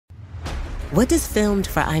What does filmed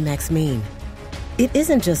for IMAX mean? It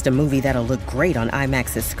isn't just a movie that'll look great on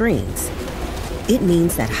IMAX's screens. It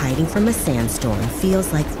means that hiding from a sandstorm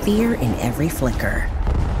feels like fear in every flicker.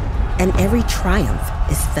 And every triumph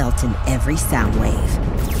is felt in every sound wave.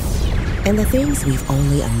 And the things we've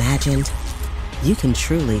only imagined, you can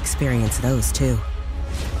truly experience those too.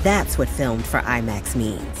 That's what filmed for IMAX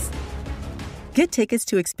means. Get tickets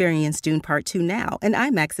to experience Dune Part 2 now and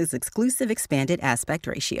IMAX's exclusive expanded aspect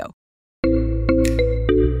ratio.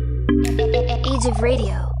 Age of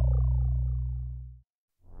Radio.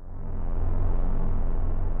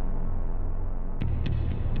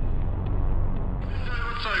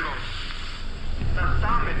 Dass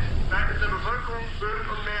damit seitens der Bevölkerung Böhmen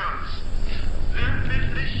und Mährens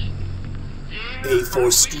willentlich A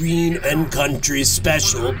For Screen and Country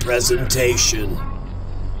special presentation.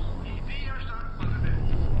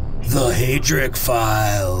 The Heydrich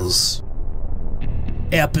Files.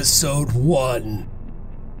 Episode 1.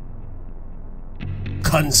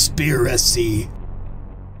 Conspiracy.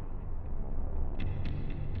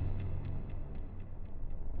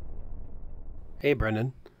 Hey,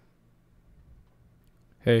 Brendan.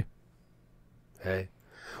 Hey. Hey.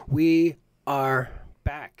 We are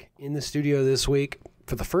back in the studio this week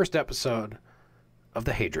for the first episode of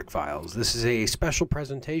the Heydrich Files. This is a special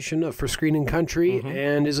presentation of For Screen and Country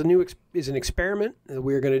and is an experiment that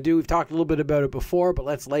we're going to do. We've talked a little bit about it before, but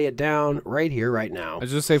let's lay it down right here, right now. I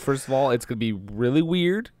just say, first of all, it's going to be really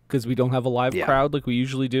weird because we don't have a live crowd like we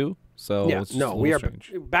usually do. So yeah, it's just no, we are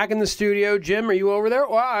strange. back in the studio. Jim, are you over there?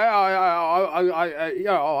 Well, I'm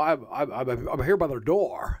here by the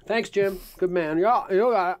door. Thanks, Jim. Good man. Yeah,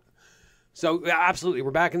 you got it. So absolutely,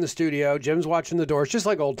 we're back in the studio. Jim's watching the doors, just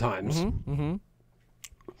like old times.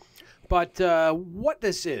 But what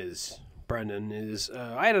this is, Brendan, is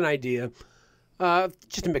I had an idea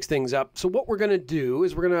just to mix things up. So what we're gonna do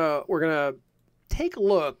is we're gonna take a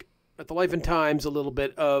look at the life and times a little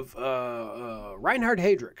bit of Reinhart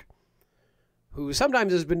Heydrich, who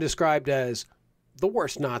sometimes has been described as the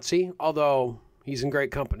worst Nazi, although he's in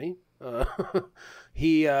great company.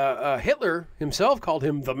 Hitler himself called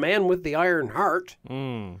him the man with the iron heart.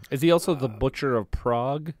 Is he also the Butcher of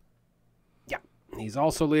Prague? Yeah. He's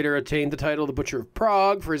also later attained the title the Butcher of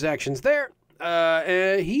Prague for his actions there.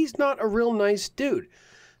 He's not a real nice dude.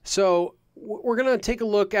 So we're going to take a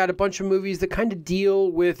look at a bunch of movies that kind of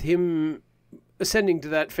deal with him ascending to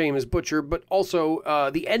that fame as Butcher, but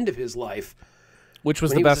also the end of his life. Which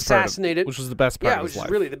was when the best part. Assassinated. Which was the best part of his life. Yeah, which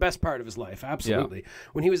is really the best part of his life. Absolutely. Yeah.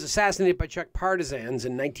 When he was assassinated by Czech partisans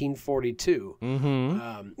in 1942.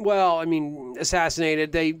 Well, I mean,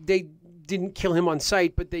 assassinated. They didn't kill him on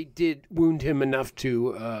sight, but they did wound him enough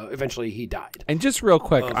to eventually he died. And just real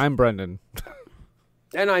quick, I'm Brendan.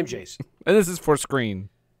 And I'm Jason. And this is For Screen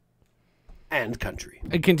and Country.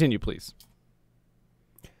 And continue, please.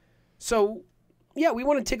 So, yeah, we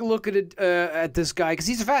want to take a look at this guy because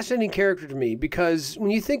he's a fascinating character to me. Because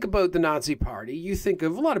when you think about the Nazi Party, you think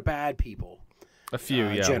of a lot of bad people. A few,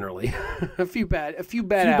 yeah. Generally, a few bad apples. You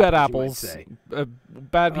might say.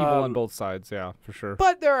 Bad people on both sides, yeah, for sure.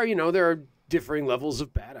 But there are differing levels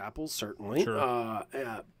of bad apples, certainly. Sure.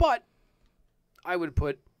 But I would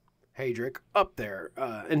put Heydrich up there,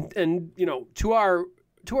 and to our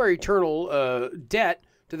eternal debt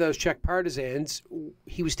to those Czech partisans,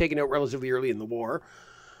 he was taken out relatively early in the war.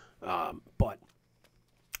 But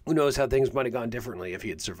who knows how things might have gone differently if he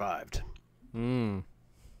had survived.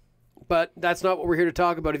 But that's not what we're here to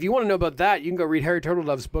talk about. If you want to know about that, you can go read Harry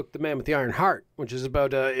Turtledove's book, The Man with the Iron Heart, which is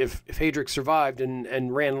about if Heydrich survived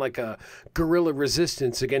and ran like a guerrilla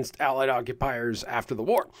resistance against Allied occupiers after the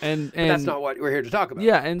war. And that's not what we're here to talk about.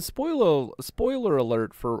 Yeah, and spoiler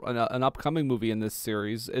alert for an upcoming movie in this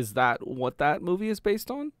series. Is that what that movie is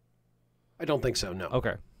based on? I don't think so, no.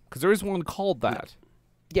 Okay, because there is one called that. No.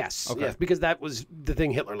 Yes, okay. Yes, because that was the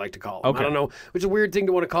thing Hitler liked to call him. Okay. I don't know, which is a weird thing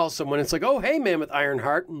to want to call someone. It's like, oh, hey, man with iron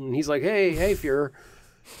heart, and he's like, hey, Führer.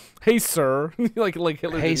 Hey, sir. like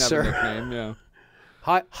Hitler hey, didn't sir. have a nickname,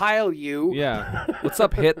 yeah. Heil you. Yeah. What's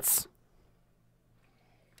up, Hits?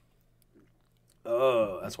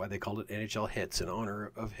 Oh, that's why they called it NHL Hits in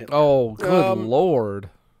honor of Hitler. Oh, good Lord.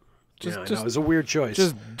 Just, I know, it was a weird choice.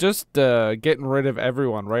 Just getting rid of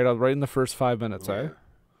everyone right in the first 5 minutes, yeah. eh?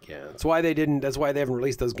 Yeah, that's why they haven't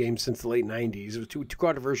released those games since the late 90s. It was too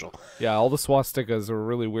controversial. Yeah, all the swastikas are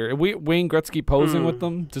really weird. Wayne Gretzky posing with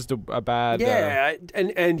them, just a bad... Yeah,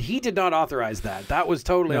 and he did not authorize that. That was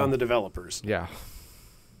totally on the developers. Yeah.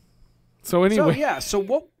 So anyway...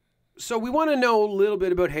 So we want to know a little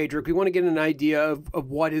bit about Heydrich. We want to get an idea of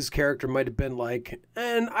what his character might have been like.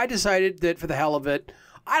 And I decided that for the hell of it,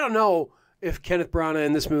 I don't know, if Kenneth Branagh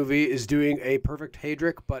in this movie is doing a perfect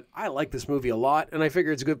Heydrich, but I like this movie a lot, and I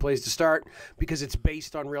figure it's a good place to start because it's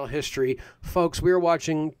based on real history. Folks, we are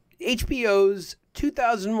watching HBO's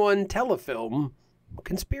 2001 telefilm,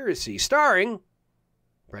 Conspiracy, starring...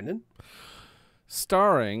 Brendan?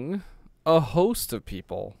 Starring a host of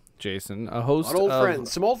people, Jason. A host Some old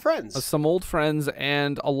friends. Some old friends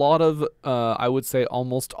and a lot of, I would say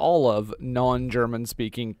almost all of, non-German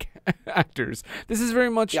speaking actors. This is very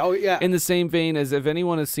much in the same vein as if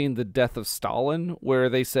anyone has seen The Death of Stalin, where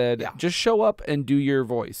they said, just show up and do your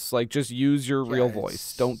voice. Like, just use your real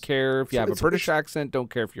voice. Don't care if you have a British accent. Don't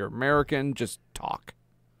care if you're American. Just talk.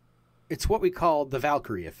 It's what we call the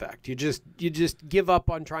Valkyrie effect. You just give up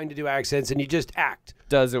on trying to do accents and you just act.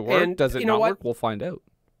 Does it work? And Does it not work? We'll find out.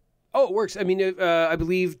 Oh, it works. I mean, I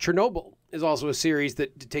believe Chernobyl is also a series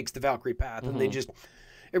that takes the Valkyrie path, and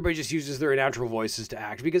everybody just uses their natural voices to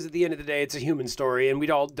act, because at the end of the day, it's a human story, and we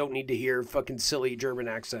all don't need to hear fucking silly German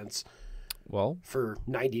accents. Well, for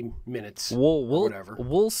 90 minutes, or whatever.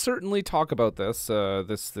 We'll certainly talk about this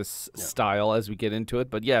style as we get into it,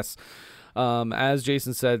 but yes. As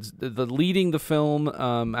Jason said, the leading the film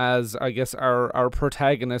as I guess our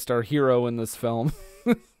protagonist, our hero in this film,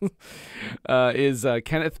 is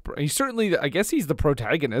Kenneth. He's certainly, I guess, he's the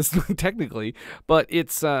protagonist technically, but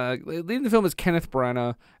it's leading the film is Kenneth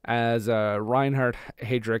Branagh as Reinhart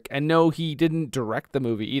Heydrich, and no, he didn't direct the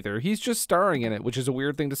movie either. He's just starring in it, which is a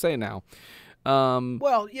weird thing to say now.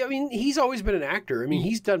 Well, yeah, I mean, he's always been an actor. I mean,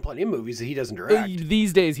 he's done plenty of movies that he doesn't direct.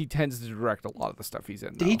 These days, he tends to direct a lot of the stuff he's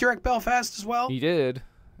in. Did he direct Belfast as well? He did,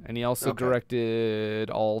 and he also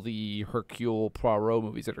directed all the Hercule Poirot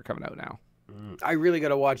movies that are coming out now. I really got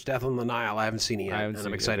to watch Death on the Nile. I haven't seen it yet, and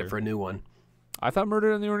I'm excited for a new one. I thought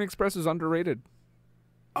Murder on the Orient Express was underrated.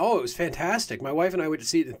 Oh, it was fantastic. My wife and I went to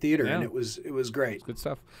see it in the theater, and it was great. It's good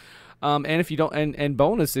stuff. And if you don't, and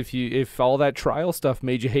bonus, if all that trial stuff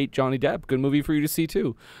made you hate Johnny Depp, good movie for you to see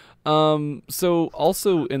too. So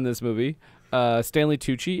also in this movie, Stanley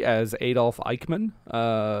Tucci as Adolf Eichmann.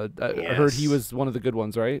 I heard he was one of the good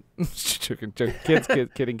ones, right? Kidding.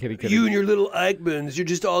 You and your little Eichmanns, you're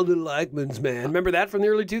just all little Eichmanns, man. Remember that from the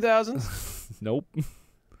early 2000s? Nope.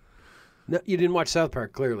 No, you didn't watch South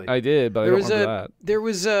Park, clearly. I did, but I don't remember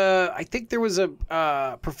that. I think there was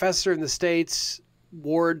a professor in the States,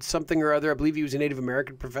 Ward something or other. I believe he was a Native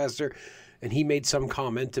American professor, and he made some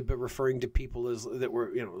comment about referring to people that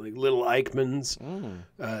were, like little Eichmanns,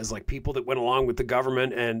 as like people that went along with the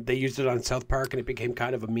government, and they used it on South Park, and it became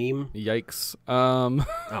kind of a meme. Yikes.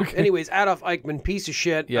 Okay. Anyways, Adolf Eichmann, piece of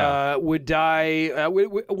shit, would die.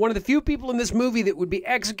 One of the few people in this movie that would be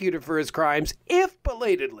executed for his crimes, if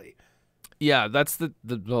belatedly. Yeah, that's the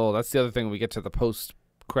other thing when we get to the post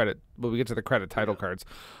credit. When we get to the credit title cards,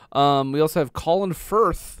 we also have Colin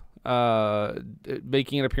Firth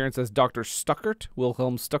making an appearance as Dr. Stuckert,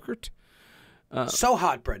 Wilhelm Stuckert. So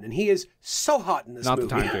hot, Brendan. He is so hot in this movie. Not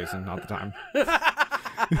the time, Jason. Not the time.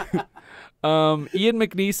 Ian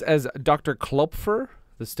McNeice as Dr. Klopfer,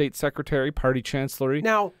 the State Secretary, Party Chancellery.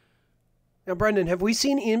 Now, Brendan, have we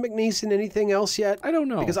seen Ian McNeice in anything else yet? I don't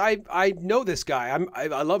know. Because I know this guy.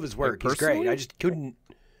 I love his work. He's great. I just couldn't.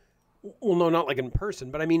 Well, no, not like in person,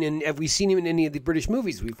 but I mean, have we seen him in any of the British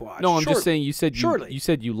movies we've watched? No, I'm just saying. You said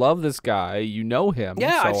you love this guy. You know him.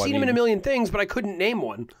 Yeah, I've seen him in a million things, but I couldn't name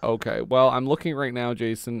one. Okay, well, I'm looking right now,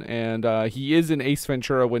 Jason, and he is in Ace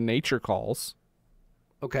Ventura: When Nature Calls.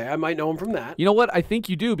 Okay, I might know him from that. You know what? I think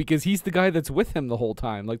you do, because he's the guy that's with him the whole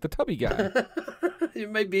time, like the tubby guy. It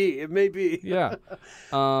may be. Yeah.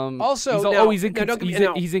 Also, he's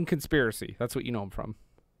in Conspiracy. That's what you know him from.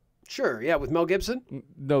 Sure, yeah, with Mel Gibson?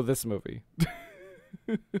 No, this movie.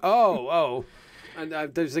 Oh. I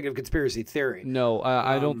was thinking of Conspiracy Theory. No,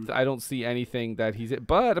 I don't see anything that he's in.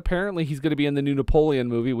 But apparently he's going to be in the new Napoleon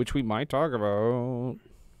movie, which we might talk about.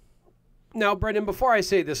 Now, Brendan, before I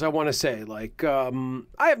say this, I want to say,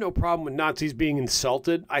 I have no problem with Nazis being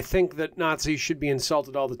insulted. I think that Nazis should be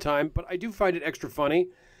insulted all the time, but I do find it extra funny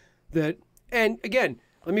that, and again,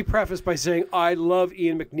 let me preface by saying I love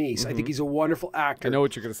Ian McNeice. Mm-hmm. I think he's a wonderful actor. I know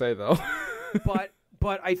what you're going to say, though.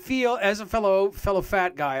 But I feel, as a fellow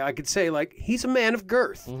fat guy, I could say, he's a man of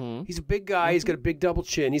girth. Mm-hmm. He's a big guy. Mm-hmm. He's got a big double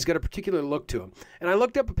chin. He's got a particular look to him. And I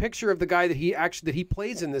looked up a picture of the guy that he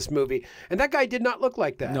plays in this movie, and that guy did not look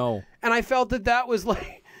like that. No. And I felt that was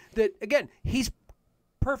that, again, he's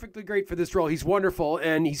perfectly great for this role. He's wonderful,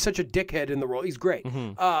 and he's such a dickhead in the role. He's great.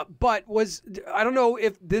 Mm-hmm. But I don't know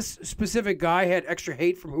if this specific guy had extra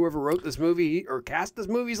hate from whoever wrote this movie or cast this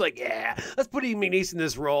movie. He's like, yeah, let's put Ian McNeice in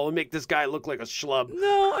this role and make this guy look like a schlub.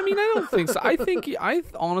 No, I mean, I don't think so. I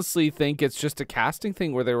honestly think it's just a casting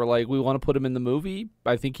thing where they were like, we want to put him in the movie.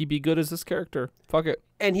 I think he'd be good as this character. Fuck it.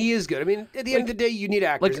 And he is good. I mean, at the end of the day, you need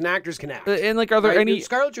actors, and actors can act. And are there any?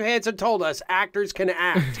 Scarlett Johansson told us actors can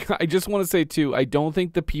act. I just want to say too, I don't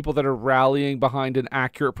think the people that are rallying behind an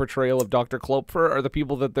accurate portrayal of Dr. Klopfer are the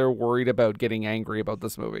people that they're worried about getting angry about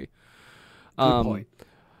this movie. Good point.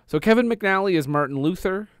 So Kevin McNally is Martin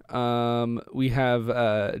Luther. We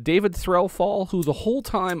have David Threlfall, who the whole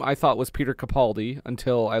time I thought was Peter Capaldi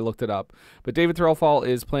until I looked it up. But David Threlfall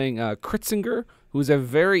is playing Kritzinger, who's a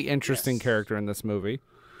very interesting character in this movie.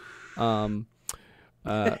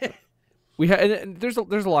 We have, and there's a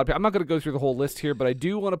lot of people. I'm not going to go through the whole list here, but I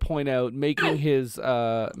do want to point out making his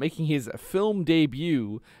film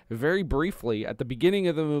debut very briefly at the beginning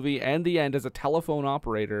of the movie and the end as a telephone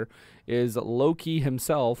operator is Loki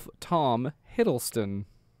himself, Tom Hiddleston.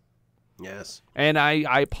 Yes. And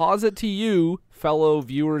I posit to you, fellow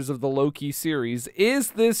viewers of the Loki series,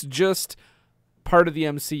 is this just part of the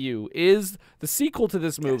MCU? Is the sequel to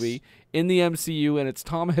this movie in the MCU, and it's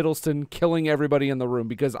Tom Hiddleston killing everybody in the room?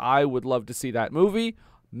 Because I would love to see that movie.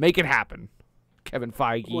 Make it happen, Kevin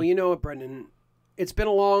Feige. Well, you know what, Brendan? It's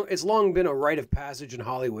long been a rite of passage in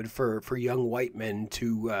Hollywood for young white men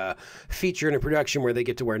to feature in a production where they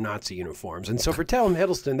get to wear Nazi uniforms. And so for Tom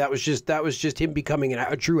Hiddleston, that was just him becoming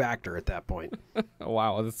a true actor at that point.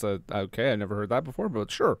 Wow, that's okay. I never heard that before, but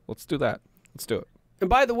sure, let's do that. Let's do it. And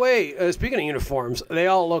by the way, speaking of uniforms, they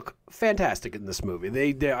all look fantastic in this movie.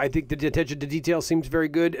 I think the attention to detail seems very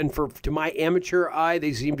good, and to my amateur eye,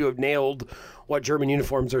 they seem to have nailed what German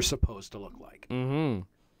uniforms are supposed to look like. Mm-hmm.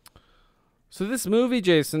 So this movie,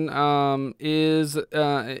 Jason, is,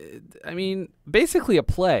 basically a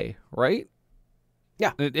play, right?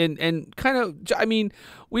 Yeah. And kind of, I mean,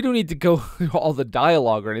 we don't need to go through all the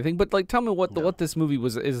dialogue or anything, but tell me what this movie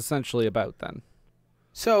is essentially about then.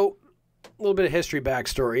 So, a little bit of history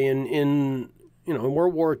backstory. In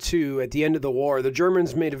World War II, at the end of the war, the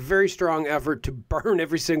Germans made a very strong effort to burn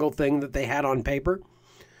every single thing that they had on paper.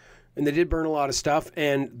 And they did burn a lot of stuff.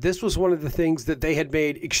 And this was one of the things that they had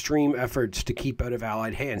made extreme efforts to keep out of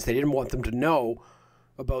Allied hands. They didn't want them to know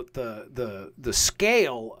about the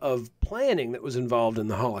scale of planning that was involved in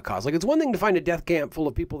the Holocaust. Like, it's one thing to find a death camp full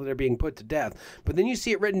of people that are being put to death, but then you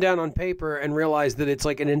see it written down on paper and realize that it's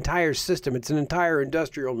like an entire system. It's an entire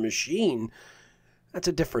industrial machine. That's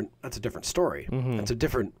a different story. Mm-hmm. That's a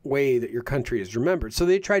different way that your country is remembered. So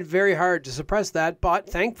they tried very hard to suppress that, but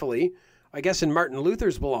thankfully, I guess in Martin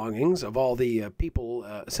Luther's belongings, of all the people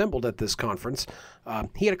assembled at this conference,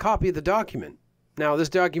 he had a copy of the document. Now, this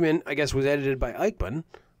document, I guess, was edited by Eichmann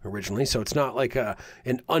originally, so it's not like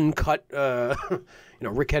an uncut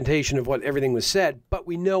recantation of what everything was said, but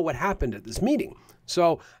we know what happened at this meeting.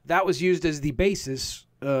 So that was used as the basis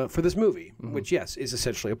for this movie, which, yes, is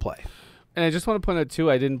essentially a play. And I just want to point out, too,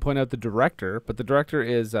 I didn't point out the director, but the director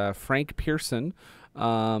is Frank Pierson.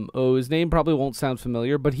 His name probably won't sound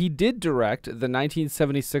familiar, but he did direct the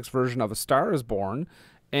 1976 version of A Star is Born,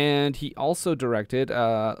 and he also directed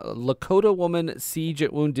Lakota Woman Siege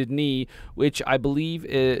at Wounded Knee, which I believe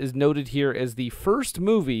is noted here as the first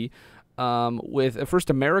movie, with a first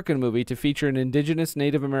American movie to feature an indigenous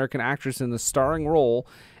Native American actress in the starring role,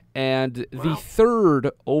 and the third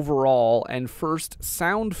overall and first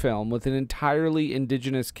sound film with an entirely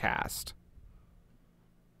indigenous cast.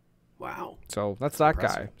 Wow! So that's that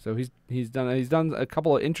guy. So he's done a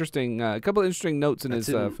couple of interesting notes in his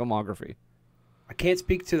filmography. I can't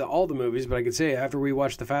speak to all the movies, but I can say after we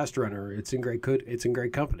watched The Fast Runner, it's in great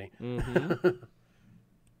company. Mm-hmm.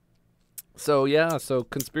 So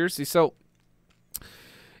conspiracy. So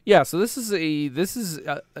this is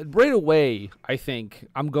right away. I think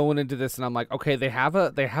I'm going into this and I'm like, okay, they have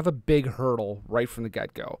a big hurdle right from the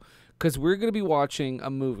get go, because we're going to be watching a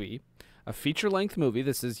movie. A feature-length movie.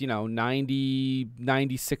 This is,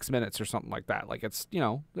 96 minutes or something like that. Like, it's,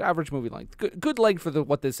 the average movie length. Good length for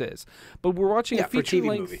what this is. But we're watching a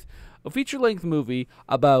feature-length movie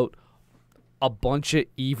about a bunch of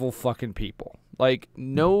evil fucking people. Like,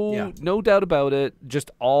 no doubt about it.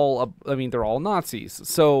 Just they're all Nazis.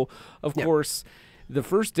 So, of course, the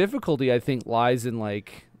first difficulty, I think, lies in,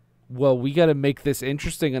 we got to make this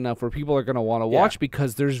interesting enough where people are going to want to watch,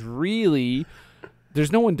 because there's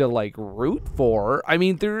no one to root for. I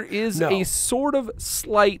mean, there is a sort of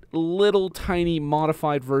slight little tiny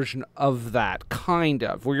modified version of that, kind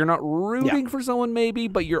of, where you're not rooting for someone maybe,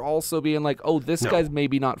 but you're also being like, oh, this guy's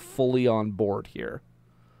maybe not fully on board here.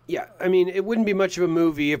 Yeah, I mean, it wouldn't be much of a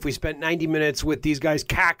movie if we spent 90 minutes with these guys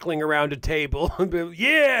cackling around a table and be,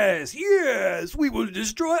 yes, we will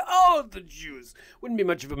destroy all of the Jews. Wouldn't be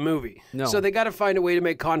much of a movie. No. So they got to find a way to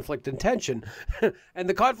make conflict and tension. And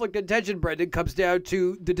the conflict and tension, Brendan, comes down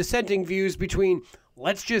to the dissenting views between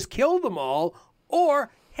let's just kill them all,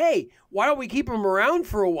 or hey, why don't we keep them around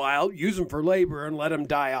for a while, use them for labor, and let them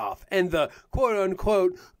die off? And the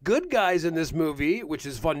quote-unquote good guys in this movie, which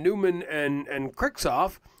is von Neumann and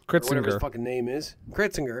Kritzoff, whatever his fucking name is,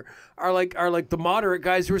 Kritzinger, are like the moderate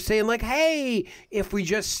guys who are saying, like, hey, if we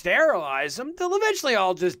just sterilize them, they'll eventually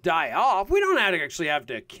all just die off. We don't actually have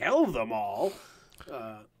to kill them all.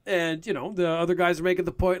 And, you know, the other guys are making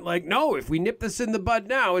the point, like, no, if we nip this in the bud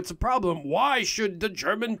now, it's a problem. Why should the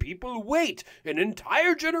German people wait an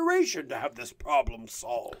entire generation to have this problem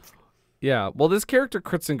solved? Yeah, well, this character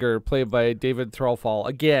Kritzinger, played by David Threlfall,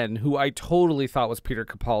 again, who I totally thought was Peter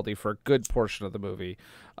Capaldi for a good portion of the movie.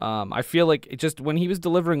 I feel like it just, when he was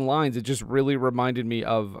delivering lines, it just really reminded me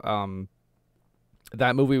of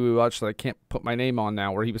that movie we watched that I can't put my name on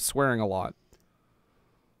now, where he was swearing a lot.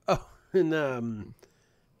 Oh, in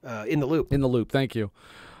the Loop. In the Loop, thank you.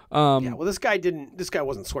 Yeah, well, this guy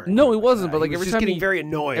wasn't swearing. No, he wasn't. But like he was every just time getting very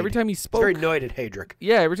annoyed. Every time he spoke, very annoyed at Heydrich.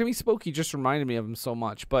 Yeah, every time he spoke, he just reminded me of him so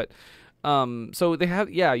much. But so they have,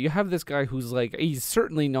 you have this guy who's like, he's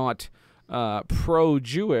certainly not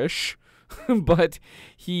pro-Jewish, but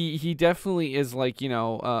he definitely is like, you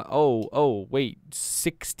know, wait,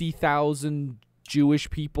 60,000 Jewish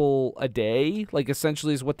people a day, like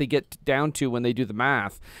essentially is what they get down to when they do the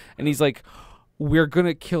math, and he's like, we're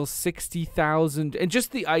gonna kill 60,000, and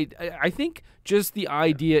just I think just the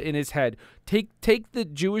idea in his head, take the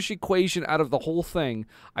Jewish equation out of the whole thing.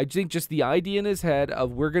 I think just the idea in his head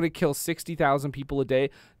of we're gonna kill 60,000 people a day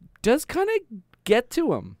does kind of get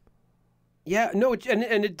to him. Yeah, no, and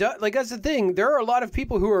it does. Like, that's the thing. There are a lot of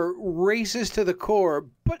people who are racist to the core,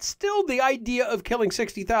 but still, the idea of killing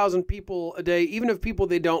 60,000 people a day, even of people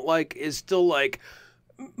they don't like, is still like,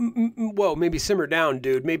 whoa, maybe simmer down,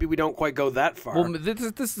 dude. Maybe we don't quite go that far. Well, this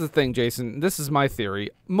is the thing, Jason. This is my theory.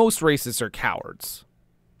 Most racists are cowards.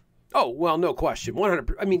 Oh, well, no question.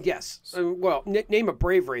 100%. I mean, yes. Well, name a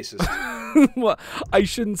brave racist. Well, I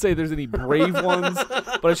shouldn't say there's any brave ones,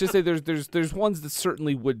 but I should say there's ones that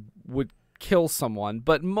certainly would kill someone.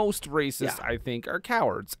 But most racists, I think, are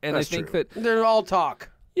cowards, and That's I think true. that they're all talk.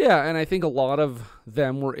 Yeah, and I think a lot of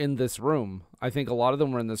them were in this room. I think,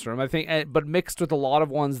 but mixed with a lot of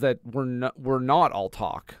ones that were not all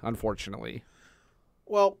talk, unfortunately.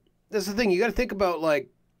 Well, that's the thing. You got to think about, like,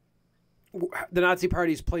 the Nazi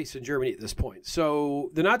Party's place in Germany at this point. So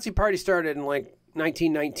the Nazi Party started in, like,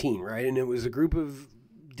 1919, right? And it was a group of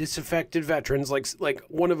disaffected veterans, like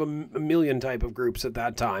one of a million type of groups at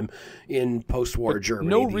that time in post-war Germany.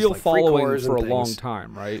 No real following for a long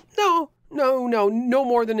time, right? No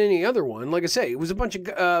more than any other one. Like I say, it was a bunch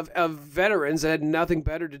of veterans that had nothing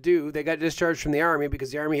better to do. They got discharged from the army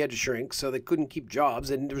because the army had to shrink, so they couldn't keep jobs,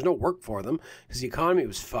 and there was no work for them because the economy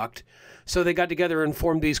was fucked. So they got together and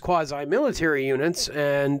formed these quasi-military units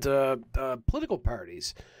and political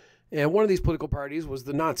parties. And one of these political parties was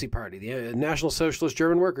the Nazi Party, the National Socialist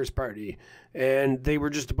German Workers' Party. And they were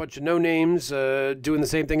just a bunch of no-names doing the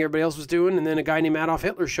same thing everybody else was doing. And then a guy named Adolf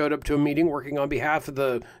Hitler showed up to a meeting working on behalf of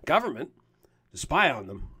the government to spy on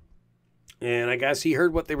them. And I guess he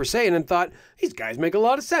heard what they were saying and thought, these guys make a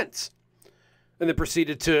lot of sense. And then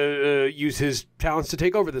proceeded to use his talents to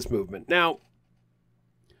take over this movement. Now,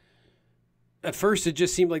 at first, it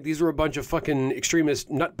just seemed like these were a bunch of fucking extremist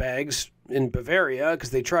nutbags in Bavaria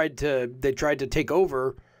because they tried to take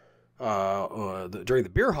over during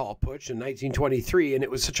the beer hall putsch in 1923, and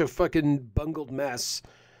it was such a fucking bungled mess.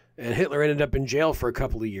 And Hitler ended up in jail for a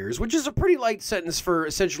couple of years, which is a pretty light sentence for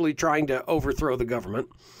essentially trying to overthrow the government.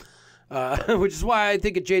 Which is why I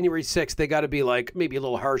think at January 6th, they got to be like maybe a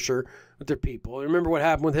little harsher with their people. And remember what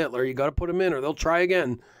happened with Hitler. You got to put them in or they'll try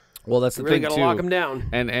again. Well, that's the thing, too. You really got to lock them down.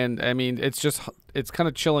 And I mean, it's kind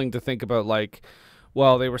of chilling to think about, like,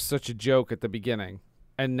 well, they were such a joke at the beginning,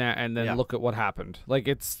 and then look at what happened. Like,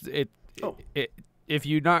 if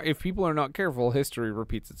people are not careful, history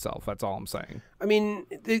repeats itself. That's all I'm saying. I mean,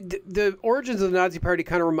 the origins of the Nazi Party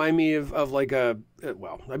kind of remind me of like I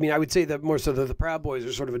would say that more so that the Proud Boys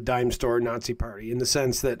are sort of a dime store Nazi party in the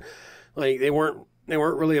sense that, like, they weren't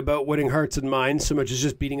really about winning hearts and minds so much as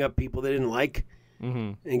just beating up people they didn't like.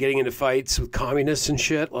 Mm-hmm. And getting into fights with communists and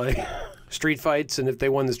shit, like street fights, and if they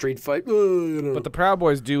won the street fight, But the Proud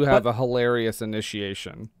Boys do have a hilarious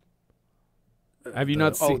initiation. Have you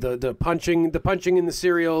not seen? Oh, the punching in the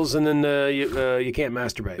cereals, and then you can't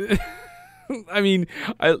masturbate. I mean,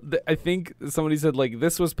 I think somebody said, like,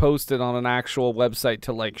 this was posted on an actual website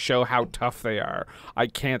to, like, show how tough they are. I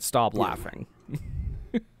can't stop laughing.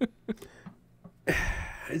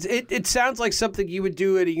 It sounds like something you would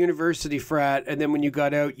do at a university frat, and then when you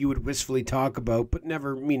got out, you would wistfully talk about, but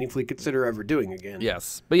never meaningfully consider ever doing again.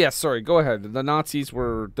 Yes. But yes, sorry, go ahead. The Nazis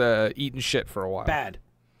were eating shit for a while. Bad.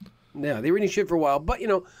 Yeah, they were eating shit for a while, but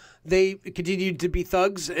they continued to be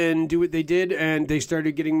thugs and do what they did, and they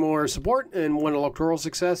started getting more support and won electoral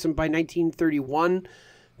success. And by 1931,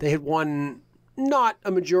 they had won not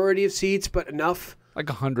a majority of seats, but enough, like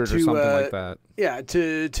 100 or something like that. Yeah,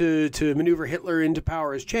 to maneuver Hitler into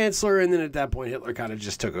power as chancellor, and then at that point, Hitler kind of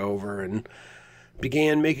just took over and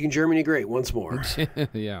began making Germany great once more.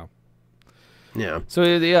 Yeah. Yeah. So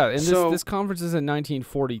yeah, and this conference is in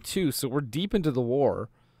 1942, so we're deep into the war.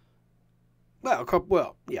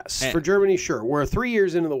 Well, yes. For Germany, sure. We're 3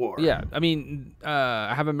 years into the war. Yeah. I mean,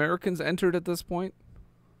 have Americans entered at this point?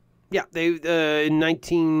 Yeah, they in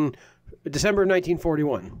December of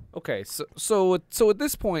 1941. Okay, so at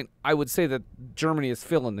this point, I would say that Germany is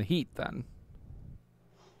feeling the heat then.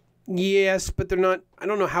 Yes, but they're not. I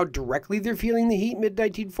don't know how directly they're feeling the heat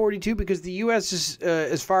mid-1942 because the U.S. is,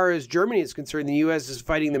 as far as Germany is concerned, the U.S. is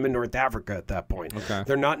fighting them in North Africa at that point. Okay.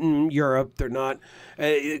 They're not in Europe. They're not,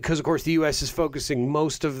 because of course the U.S. is focusing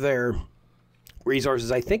most of their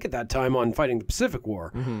resources, I think, at that time on fighting the Pacific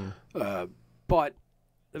War. Mm-hmm. But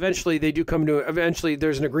eventually they do come to. Eventually,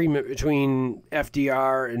 there's an agreement between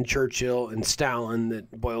FDR and Churchill and Stalin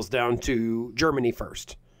that boils down to Germany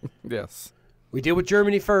first. Yes. We deal with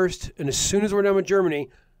Germany first, and as soon as we're done with Germany,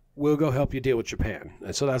 we'll go help you deal with Japan.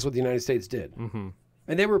 And so that's what the United States did. Mm-hmm.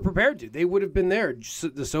 And they were prepared to. They would have been there.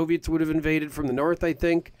 The Soviets would have invaded from the north, I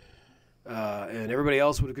think, and everybody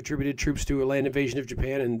else would have contributed troops to a land invasion of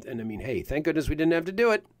Japan. And I mean, hey, thank goodness we didn't have to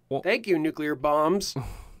do it. Well, thank you, nuclear bombs.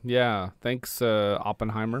 Yeah, thanks,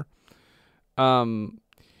 Oppenheimer.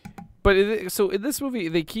 But so in this movie,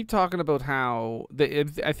 they keep talking about how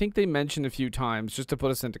I think they mentioned a few times, just to put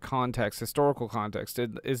us into context, historical context,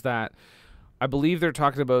 is that I believe they're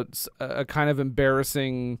talking about a kind of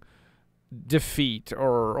embarrassing defeat,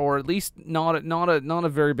 or at least not a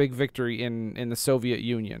very big victory in the Soviet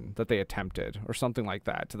Union that they attempted, or something like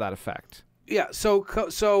that, to that effect. Yeah. So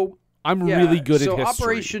really good at history.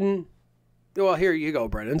 Operation. Well, here you go,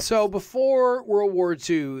 Brennan. So before World War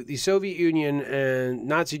II, the Soviet Union and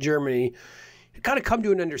Nazi Germany had kind of come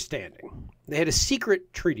to an understanding. They had a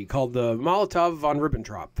secret treaty called the Molotov-von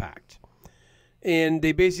Ribbentrop Pact. And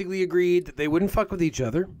they basically agreed that they wouldn't fuck with each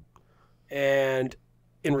other and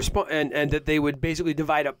that they would basically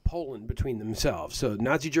divide up Poland between themselves. So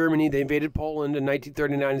Nazi Germany, they invaded Poland in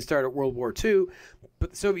 1939 and started World War II.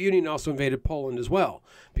 But the Soviet Union also invaded Poland as well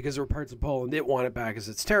because there were parts of Poland it wanted back as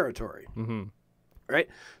its territory. Mm-hmm. Right?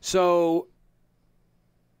 So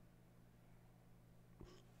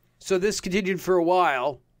this continued for a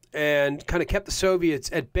while and kind of kept the Soviets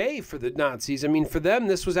at bay for the Nazis. I mean, for them,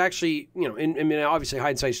 this was actually, obviously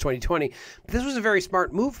hindsight's 20/20, but this was a very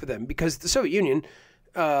smart move for them because the Soviet Union,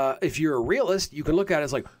 if you're a realist, you can look at it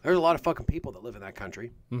as like, there's a lot of fucking people that live in that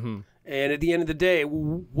country. Mm-hmm. And at the end of the day,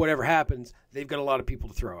 whatever happens, they've got a lot of people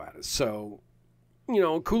to throw at us. So,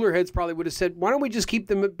 cooler heads probably would have said, why don't we just keep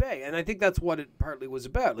them at bay? And I think that's what it partly was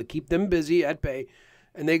about. Like, keep them busy at bay,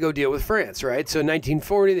 and they go deal with France, right? So in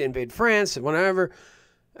 1940, they invade France and whatever.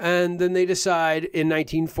 And then they decide in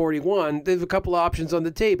 1941, they have a couple of options on the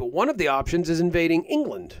table. One of the options is invading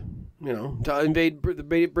England. To invade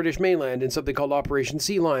the British mainland in something called Operation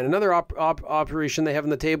Sea Lion. Another operation they have on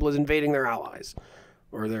the table is invading their allies,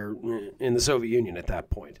 or they're in the Soviet Union at that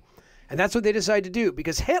point. And that's what they decide to do,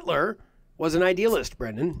 because Hitler was an idealist,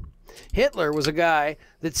 Brendan. Hitler was a guy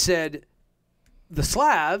that said the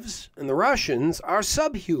Slavs and the Russians are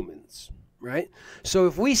subhumans, right? So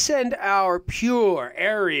if we send our pure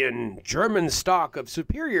Aryan German stock of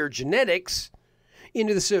superior genetics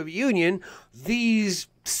into the Soviet Union, these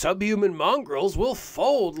subhuman mongrels will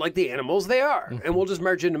fold like the animals they are, and we'll just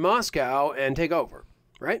march into Moscow and take over,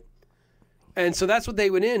 right? And so that's what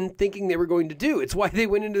they went in thinking they were going to do. It's why they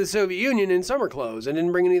went into the Soviet Union in summer clothes and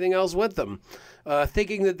didn't bring anything else with them,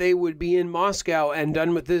 thinking that they would be in Moscow and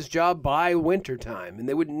done with this job by wintertime, and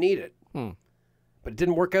they wouldn't need it. But it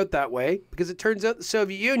didn't work out that way, because it turns out the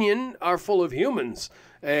Soviet Union are full of humans,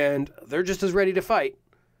 and they're just as ready to fight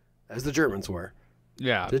as the Germans were.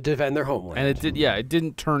 Yeah, to defend their homeland. And it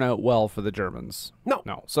didn't turn out well for the Germans. No.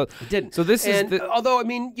 So it didn't. So this is although, I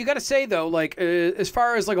mean, you got to say though, like as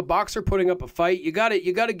far as like a boxer putting up a fight, you got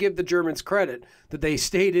to give the Germans credit that they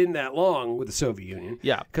stayed in that long with the Soviet Union.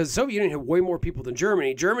 Yeah, because the Soviet Union had way more people than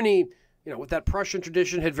Germany. Germany, with that Prussian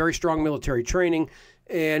tradition, had very strong military training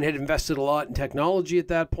and had invested a lot in technology at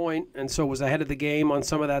that point, and so was ahead of the game on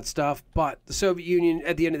some of that stuff. But the Soviet Union,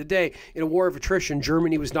 at the end of the day, in a war of attrition,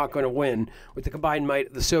 Germany was not going to win with the combined might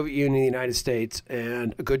of the Soviet Union, the United States,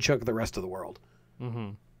 and a good chunk of the rest of the world. Mm-hmm.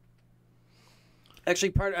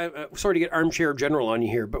 Actually, sorry to get armchair general on you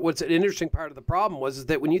here, but what's an interesting part of the problem is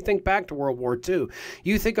that when you think back to World War II,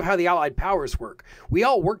 you think of how the Allied powers work. We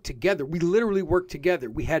all worked together. We literally worked together.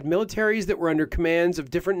 We had militaries that were under commands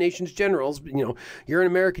of different nations' generals. You know, you're an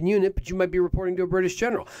American unit, but you might be reporting to a British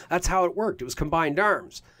general. That's how it worked. It was combined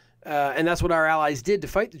arms. And that's what our allies did to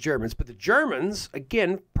fight the Germans. But the Germans,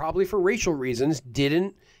 again, probably for racial reasons,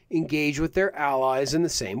 didn't engage with their allies in the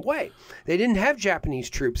same way. They didn't have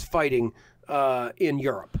Japanese troops fighting in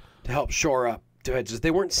Europe to help shore up defenses.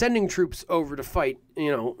 They weren't sending troops over to fight,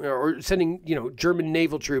 or sending, German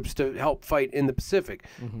naval troops to help fight in the Pacific.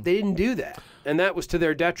 Mm-hmm. They didn't do that, and that was to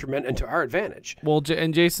their detriment and to our advantage. Well,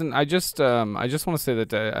 and Jason, I just want to say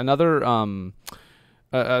that another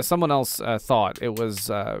someone else thought it was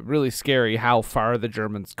really scary how far the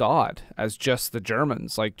Germans got as just the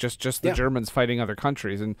Germans, like just the Germans fighting other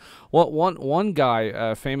countries. And one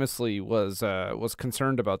guy famously was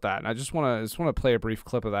concerned about that. And I just want to play a brief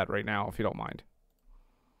clip of that right now, if you don't mind.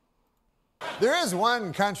 There is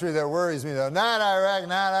one country that worries me, though. Not Iraq,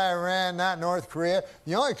 not Iran, not North Korea.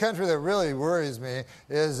 The only country that really worries me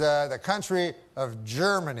is the country of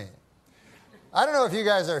Germany. I don't know if you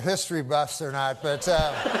guys are history buffs or not, but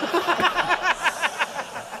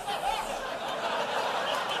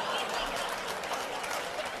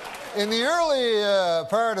in the early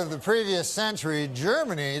part of the previous century,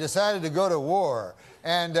 Germany decided to go to war.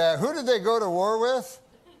 And who did they go to war with?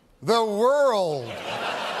 The world.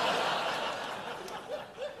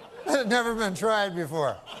 That had never been tried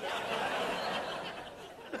before.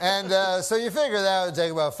 And so you figure that would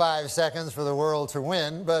take about 5 seconds for the world to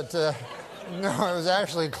win, but no, it was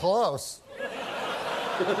actually close.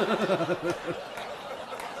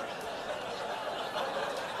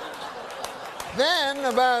 Then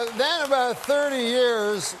about 30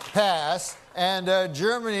 years pass, and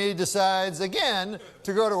Germany decides again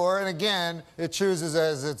to go to war, and again it chooses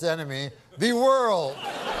as its enemy the world.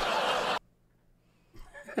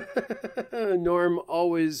 Norm,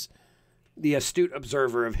 always the astute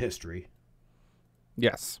observer of history.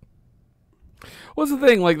 Yes. What's the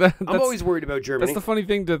thing like that? I'm always worried about Germany. That's the funny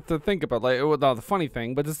thing to think about. Like, well, not the funny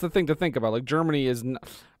thing, but it's the thing to think about. Like, Germany is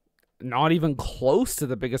not even close to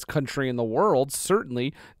the biggest country in the world.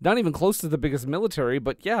 Certainly, not even close to the biggest military.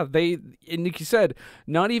 But yeah, and like you said,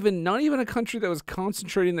 not even a country that was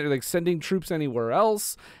concentrating, like sending troops anywhere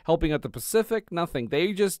else, helping out the Pacific. Nothing.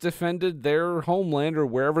 They just defended their homeland or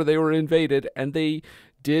wherever they were invaded, and they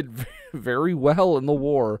did very well in the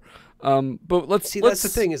war. But let's that's the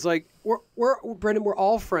thing is like we're Brendan, we're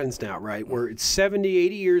all friends now, right? It's 70,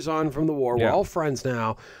 80 years on from the war. We're all friends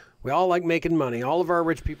now. We all like making money. All of our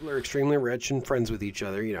rich people are extremely rich and friends with each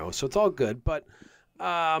other, so it's all good. But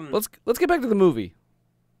let's get back to the movie.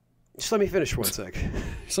 Just let me finish one sec.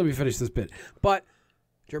 Just let me finish this bit. But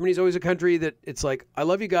Germany's always a country that it's like, I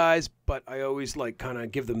love you guys, but I always like kind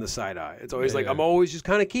of give them the side eye. It's always I'm always just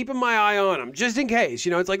kind of keeping my eye on them just in case.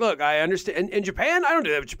 It's like, look, I understand. And Japan, I don't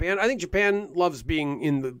do that with Japan. I think Japan loves being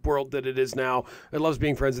in the world that it is now. It loves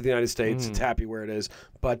being friends with the United States. It's happy where it is.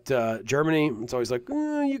 But Germany, it's always like,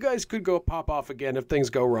 you guys could go pop off again if things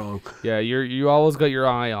go wrong. Yeah, you always got your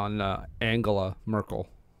eye on Angela Merkel.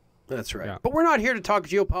 That's right. Yeah. But we're not here to talk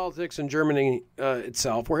geopolitics and Germany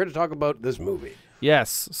itself. We're here to talk about this movie.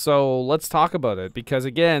 Yes, so let's talk about it, because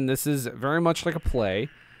again, this is very much like a play.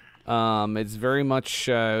 It's very much,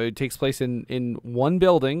 it takes place in one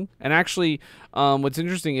building, and actually, what's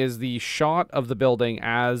interesting is the shot of the building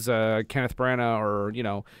as Kenneth Branagh or,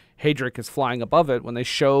 Heydrich is flying above it. When they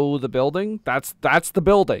show the building, that's the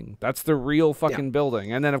building. That's the real fucking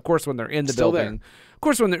building. And then, of course, when they're in the building,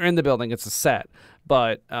 it's a set,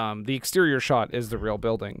 but the exterior shot is the real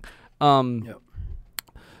building.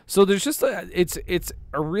 So there's just it's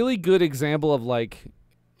a really good example of like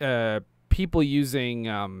people using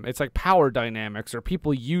it's like power dynamics, or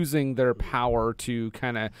people using their power to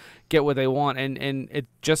kind of get what they want, and it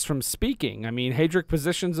just from speaking. I mean, Heydrich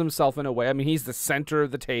positions himself in a way. I mean, he's the center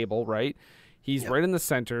of the table, right? He's right in the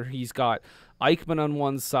center. He's got Eichmann on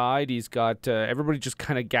one side. He's got everybody just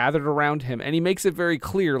kind of gathered around him. And he makes it very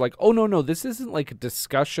clear, like, oh, no, this isn't like a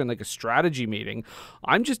discussion, like a strategy meeting.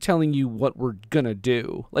 I'm just telling you what we're going to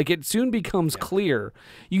do. Like, it soon becomes clear.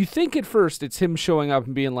 You think at first it's him showing up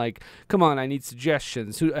and being like, come on, I need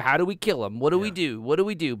suggestions. How do we kill him? What do we do? What do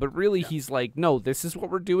we do? But really, he's like, no, this is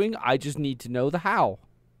what we're doing. I just need to know the how.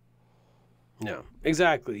 Yeah,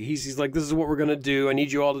 exactly. He's like, this is what we're going to do. I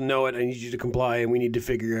need you all to know it. I need you to comply, and we need to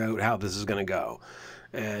figure out how this is going to go.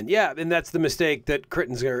 And and that's the mistake that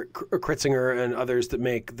Kritzinger and others that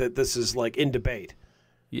make, that this is like in debate.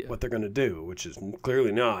 what they're going to do, which is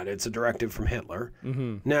clearly not. It's a directive from Hitler.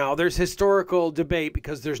 Now, there's historical debate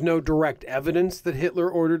because there's no direct evidence that Hitler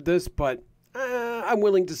ordered this, but I'm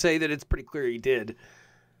willing to say that it's pretty clear he did.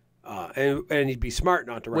 And he'd be smart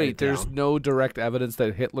not to write it down. There's no direct evidence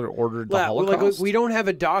that Hitler ordered the Holocaust? We don't have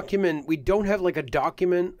a document. We don't have like a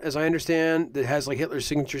document, as I understand, that has like Hitler's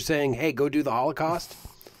signature saying, hey, go do the Holocaust.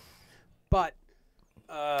 But...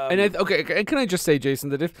 and can I just say, Jason,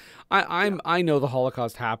 that if I know the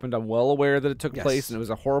Holocaust happened, I'm well aware that it took place and it was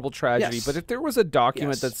a horrible tragedy. But if there was a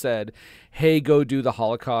document that said, "Hey, go do the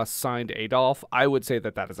Holocaust," signed Adolf, I would say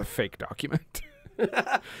that is a fake document.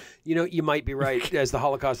 You might be right. As the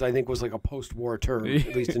Holocaust, I think, was like a post-war term,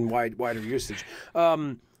 at least in wider usage.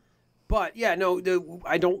 But yeah, no,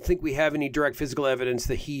 I don't think we have any direct physical evidence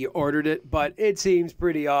that he ordered it, but it seems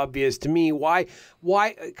pretty obvious to me. Why?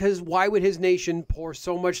 Because why would his nation pour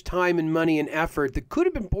so much time and money and effort that could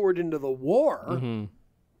have been poured into the war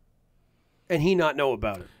and he not know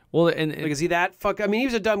about it? Well, and is he that I mean, he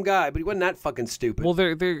was a dumb guy, but he wasn't that fucking stupid. Well,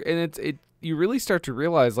 you really start to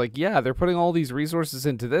realize, like, yeah, they're putting all these resources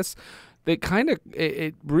into this. They kind of,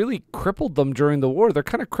 it really crippled them during the war. They're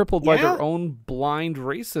kind of crippled by their own blind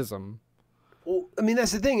racism. Well, I mean,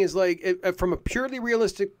 that's the thing is, like, from a purely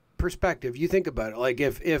realistic perspective, you think about it. Like,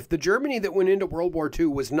 if the Germany that went into World War II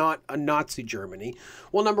was not a Nazi Germany,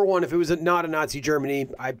 well, number one, if it was not a Nazi Germany,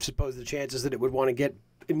 I suppose the chances that it would want to get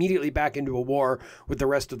immediately back into a war with the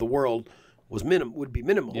rest of the world would be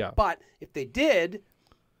minimal. Yeah. But if they did,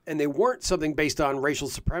 and they weren't something based on racial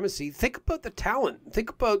supremacy, think about the talent. Think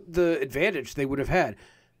about the advantage they would have had.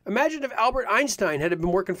 Imagine if Albert Einstein had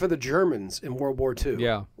been working for the Germans in World War II.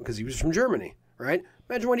 Yeah. Because he was from Germany, right?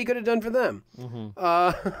 Imagine what he could have done for them.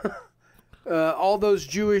 All those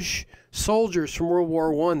Jewish soldiers from World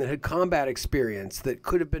War I that had combat experience that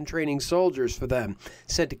could have been training soldiers for them,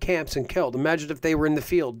 sent to camps and killed. Imagine if they were in the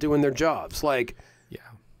field doing their jobs. Like,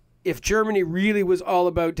 if Germany really was all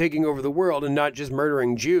about taking over the world and not just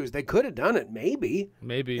murdering Jews, they could have done it, maybe.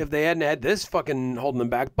 If they hadn't had this fucking holding them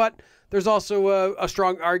back. But there's also a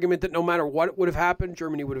strong argument that no matter what would have happened,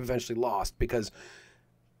 Germany would have eventually lost because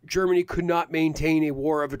Germany could not maintain a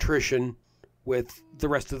war of attrition with the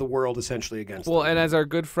rest of the world essentially against them. Well, and as our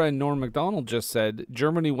good friend Norm MacDonald just said,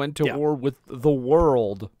 Germany went to war with the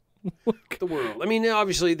world. The world. I mean,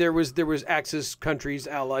 obviously there was Axis countries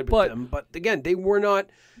allied with them, but again, they were not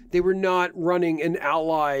running an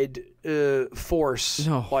allied force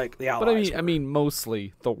like the Allies. But I mean,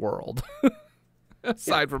 mostly the world,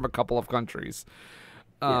 aside from a couple of countries.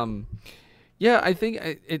 Yeah, I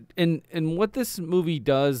think and what this movie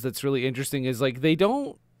does that's really interesting is, like, they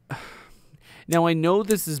don't. Now, I know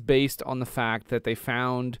this is based on the fact that they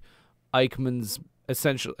found Eichmann's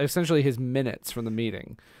essentially his minutes from the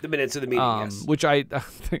meeting. The minutes of the meeting, yes. Which I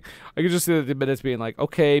think I could just see the minutes being like,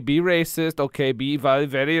 okay, be racist, okay, be very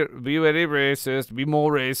racist, be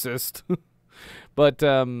more racist. But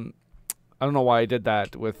I don't know why I did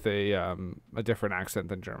that with a different accent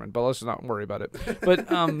than German, but let's just not worry about it. But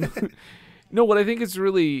no, what I think is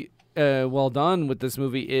really well done with this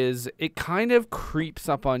movie is it kind of creeps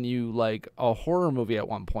up on you like a horror movie at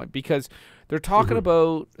one point, because they're talking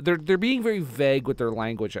about they're being very vague with their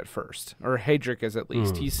language at first, or Heydrich is at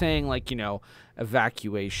least. He's saying, like,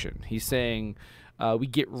 evacuation. He's saying we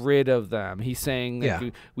get rid of them. He's saying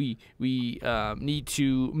that we need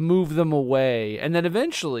to move them away, and then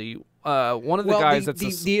eventually one of the guys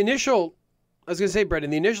the initial. I was going to say,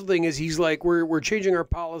 Brendan, the initial thing is he's like, we're changing our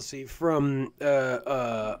policy from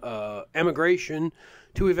emigration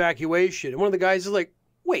to evacuation. And one of the guys is like,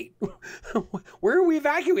 wait, where are we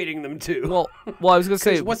evacuating them to? Well, I was going to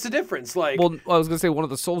say, what's the difference? Like, well, I was going to say one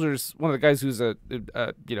of the soldiers, one of the guys who's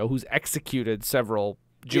who's executed several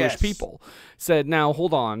Jewish people, said, now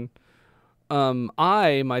hold on.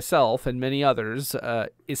 I, myself, and many others,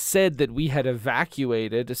 said that we had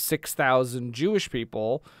evacuated 6,000 Jewish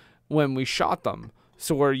people when we shot them.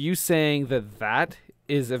 So are you saying that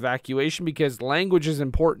is evacuation? Because language is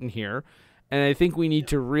important here, and I think we need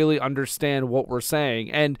to really understand what we're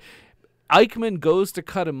saying. And Eichmann goes to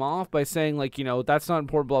cut him off by saying, like, that's not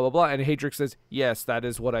important, blah, blah, blah. And Heydrich says, yes, that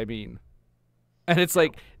is what I mean. And it's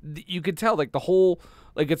like, you could tell, like, the whole...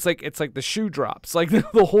 Like, it's like the shoe drops. Like,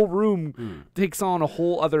 the whole room takes on a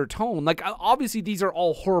whole other tone. Like, obviously, these are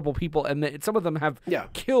all horrible people, and some of them have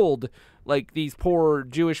killed, like, these poor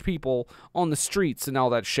Jewish people on the streets and all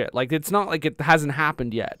that shit. Like, it's not like it hasn't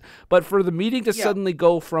happened yet. But for the meeting to suddenly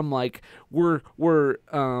go from, like, we're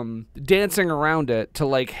dancing around it to,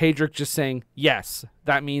 like, Heydrich just saying, yes,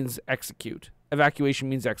 that means execute. Evacuation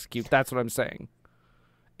means execute. That's what I'm saying.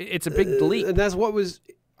 It's a big delete. And that's what was...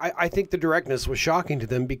 I think the directness was shocking to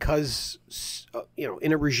them because,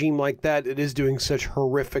 in a regime like that, it is doing such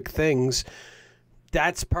horrific things.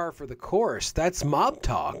 That's par for the course. That's mob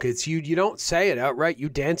talk. It's you don't say it outright. You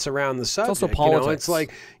dance around the subject. It's also politics. It's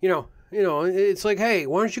like, it's like, hey,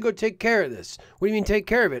 why don't you go take care of this? What do you mean take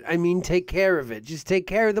care of it? I mean take care of it. Just take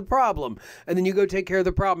care of the problem. And then you go take care of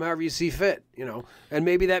the problem however you see fit, And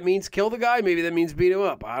maybe that means kill the guy. Maybe that means beat him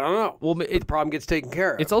up. I don't know. Well, the problem gets taken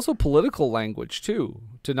care of. It's also political language, too,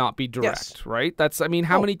 to not be direct, right?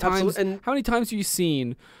 How many times have you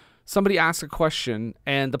seen somebody ask a question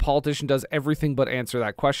and the politician does everything but answer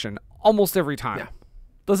that question almost every time? Yeah.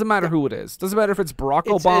 Doesn't matter who it is. Doesn't matter if it's Barack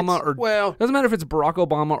Obama doesn't matter if it's Barack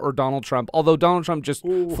Obama or Donald Trump. Although Donald Trump just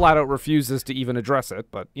flat out refuses to even address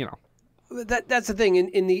it. But That's the thing.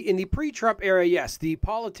 In the pre-Trump era, yes, the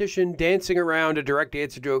politician dancing around a direct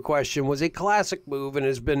answer to a question was a classic move and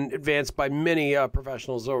has been advanced by many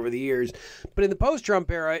professionals over the years. But in the post-Trump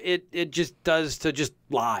era, it just does to just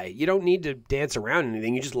lie. You don't need to dance around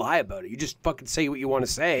anything. You just lie about it. You just fucking say what you want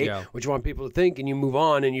to say, what you want people to think, and you move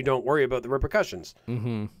on, and you don't worry about the repercussions.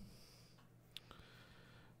 Mm-hmm.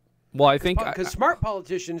 Well, I think because smart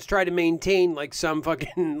politicians try to maintain like some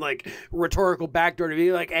fucking like rhetorical backdoor to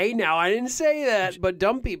be like, "Hey, now I didn't say that," but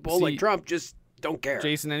dumb people like Trump just don't care.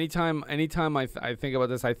 Jason, anytime I think about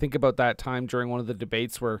this, I think about that time during one of the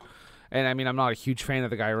debates where, and I mean, I'm not a huge fan of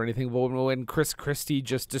the guy or anything, but when Chris Christie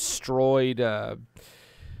just destroyed, what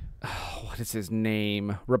is his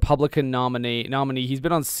name? Republican nominee. He's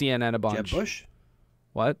been on CNN a bunch. Jeb Bush.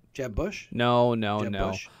 What? Jeb Bush? No.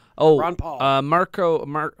 Bush. Oh, Ron Paul. Marco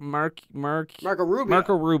Rubio.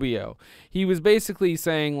 Marco Rubio. He was basically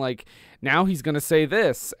saying like, now he's going to say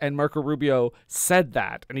this, and Marco Rubio said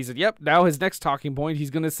that, and he said, "Yep, now his next talking point,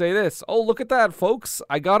 he's going to say this. Oh, look at that, folks!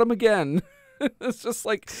 I got him again." It's just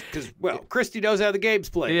like because Christie knows how the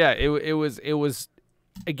game's played. Yeah, it was.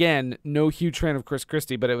 Again, no huge fan of Chris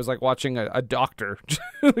Christie, but it was like watching a doctor,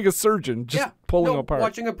 like a surgeon, just pulling apart.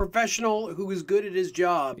 Watching a professional who is good at his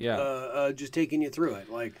job, just taking you through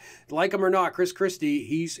it. Like him or not, Chris Christie,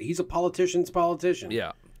 he's a politician's politician.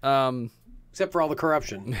 Yeah. Except for all the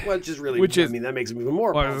corruption, which is really, that makes him even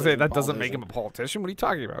more. Well, I was gonna say that doesn't make him a politician. What are you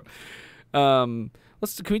talking about?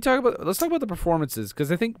 Let's talk about the performances,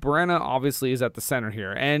 because I think Branagh obviously is at the center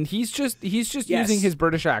here, and he's just using his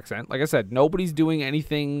British accent. Like I said, nobody's doing any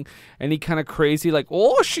kind of crazy like,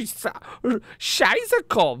 oh, she's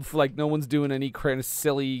Scheißekopf. Like no one's doing any kind of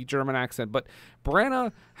silly German accent, but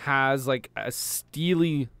Branagh has like a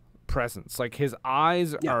steely presence. Like his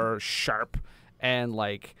eyes are sharp, and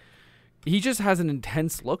like he just has an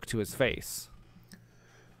intense look to his face.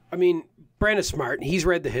 I mean, Branagh's smart. He's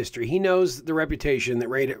read the history. He knows the reputation that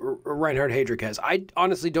Reinhart Heydrich has. I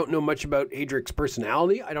honestly don't know much about Heydrich's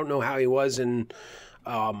personality. I don't know how he was in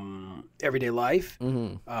everyday life.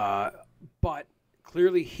 Mm-hmm. But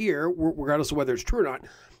clearly here, regardless of whether it's true or not,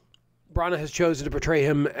 Branagh has chosen to portray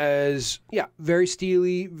him as, very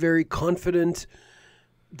steely, very confident,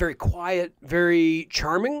 very quiet, very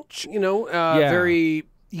charming, very...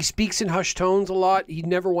 He speaks in hushed tones a lot. He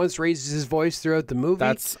never once raises his voice throughout the movie.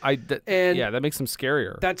 That makes him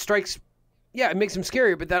scarier. It makes him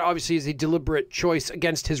scarier, but that obviously is a deliberate choice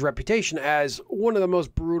against his reputation as one of the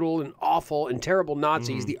most brutal and awful and terrible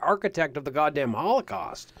Nazis, the architect of the goddamn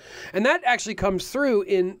Holocaust. And that actually comes through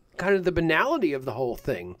in kind of the banality of the whole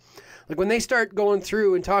thing. Like when they start going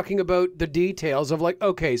through and talking about the details of like,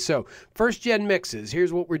 okay, so first gen mixes,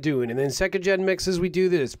 here's what we're doing. And then second gen mixes, we do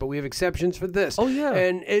this, but we have exceptions for this. Oh, yeah.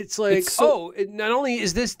 And it's like, not only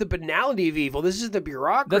is this the banality of evil, this is the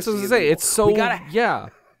bureaucracy. That's what I was going to say. It's so,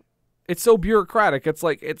 it's so bureaucratic. It's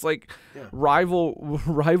like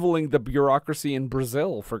rivaling the bureaucracy in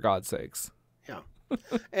Brazil, for God's sakes. Yeah.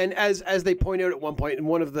 And as they point out at one point, in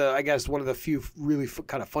one of the few really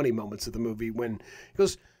kind of funny moments of the movie, when he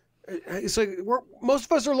goes, it's like, most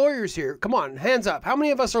of us are lawyers here. Come on, hands up. How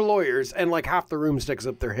many of us are lawyers? And like half the room sticks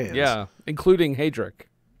up their hands. Yeah, including Heydrich.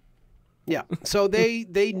 Yeah, so they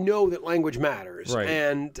know that language matters, right.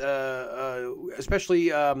 And especially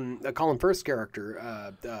Colin Firth's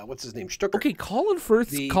character, what's his name, Stuckert. Okay, Colin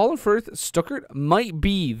Firth, Stuckert might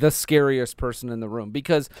be the scariest person in the room,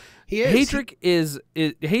 because he is. Heydrich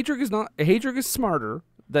is smarter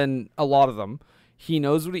than a lot of them. He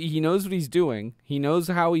knows what he's doing. He knows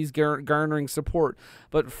how he's garnering support.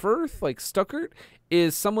 But Firth, like Stuckert,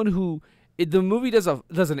 is someone who the movie does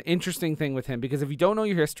an interesting thing with him, because if you don't know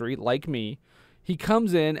your history, like me, he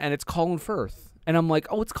comes in and it's Colin Firth, And I'm like,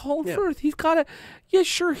 oh, it's Colin Firth. He's got to, yeah,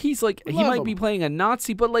 sure, he's like, he might be playing a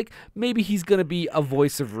Nazi, but like maybe he's going to be a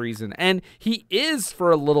voice of reason. And he is for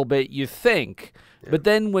a little bit, you think. Yeah. But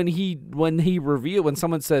then when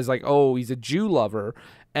someone says like, oh, he's a Jew lover,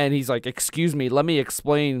 and he's like, excuse me, let me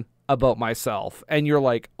explain about myself. And you're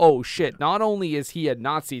like, oh shit, not only is he a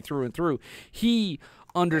Nazi through and through, he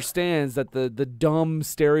understands that the dumb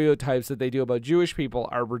stereotypes that they do about Jewish people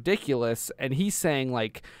are ridiculous. And he's saying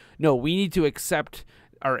like, no, we need to accept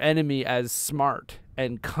our enemy as smart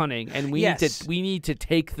and cunning, and we need to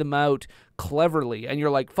take them out cleverly. And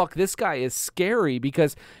you're like, fuck, this guy is scary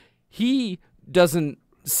because he doesn't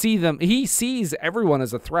see them. He sees everyone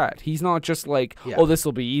as a threat. He's not just like, oh, this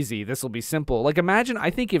will be easy, this will be simple. Like imagine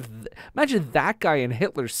that guy in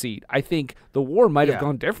Hitler's seat. I think the war might have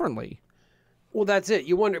gone differently. Well, that's it.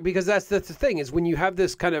 You wonder, because that's the thing is when you have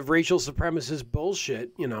this kind of racial supremacist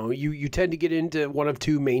bullshit, you know, you tend to get into one of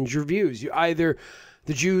two major views. You either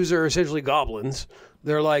the Jews are essentially goblins.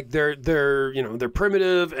 They're like they're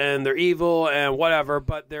primitive and they're evil and whatever,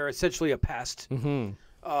 but they're essentially a pest. Mm-hmm.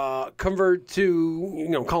 Convert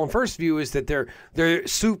to Colin Firth's view is that they're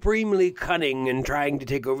supremely cunning and trying to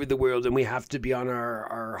take over the world, and we have to be on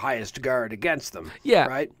our highest guard against them. Yeah,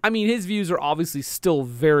 right. I mean, his views are obviously still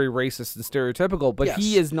very racist and stereotypical, but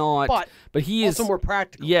he is not. But he is also more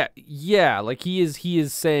practical. Yeah. Like he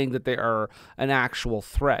is saying that they are an actual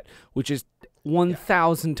threat, which is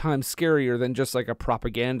 1,000 times scarier than just like a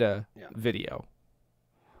propaganda video.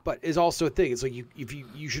 But is also a thing. It's like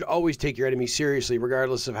you should always take your enemy seriously,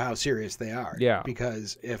 regardless of how serious they are. Yeah.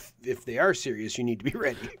 Because if they are serious, you need to be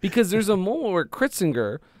ready. Because there's a moment where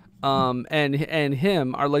Kritzinger, and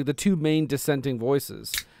him are like the two main dissenting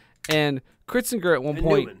voices, and Kritzinger at one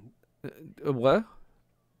point, what?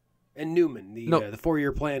 And Newman, the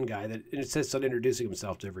 4-year plan guy that insists on introducing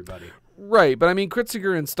himself to everybody. Right, but I mean,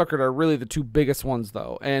 Kritzinger and Stuckert are really the two biggest ones,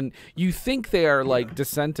 though, and you think they are like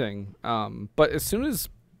dissenting, but as soon as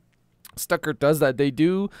Stuckert does that,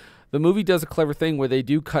 the movie does a clever thing where they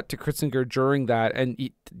do cut to Kritzinger during that, and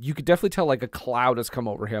you could definitely tell like a cloud has come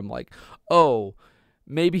over him, like, oh,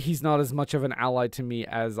 maybe he's not as much of an ally to me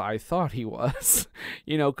as I thought he was,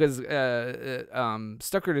 because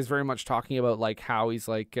Stuckert is very much talking about like how he's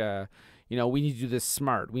like, we need to do this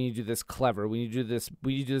smart, we need to do this clever, we need to do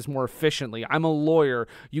this more efficiently. I'm a lawyer.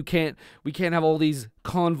 We can't have all these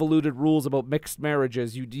convoluted rules about mixed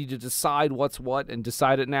marriages. You need to decide what's what and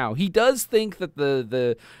decide it now. He does think that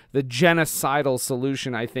the genocidal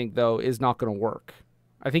solution, I think, though, is not going to work.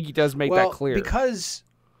 I think he does make that clear.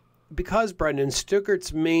 Because Brendan,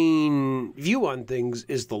 Stuckert's main view on things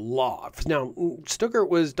is the law. Now, Dr.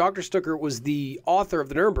 Stuckert was the author of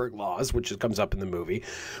the Nuremberg Laws, which comes up in the movie,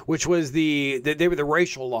 which was they were the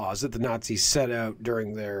racial laws that the Nazis set out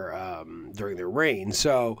during their reign.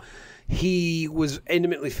 So he was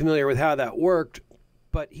intimately familiar with how that worked.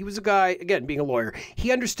 But he was a guy, again, being a lawyer,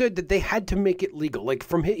 he understood that they had to make it legal. Like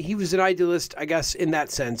he was an idealist, I guess, in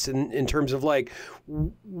that sense, in terms of like,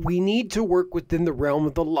 we need to work within the realm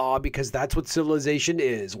of the law because that's what civilization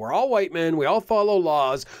is. We're all white men. We all follow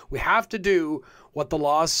laws. We have to do what the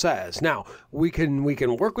law says. Now, we can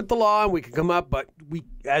work with the law and we can come up, but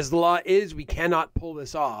as the law is, we cannot pull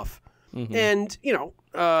this off. Mm-hmm. And,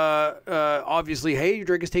 obviously,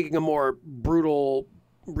 Heydrich is taking a more brutal,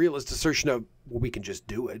 realist assertion of, well, we can just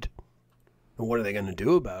do it. And what are they going to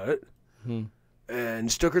do about it? Hmm. And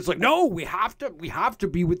Stuckert's like, no, we have to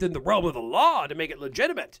be within the realm of the law to make it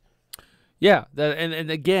legitimate. Yeah, and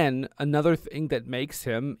again, another thing that makes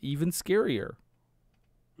him even scarier.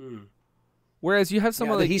 Mm. Whereas you have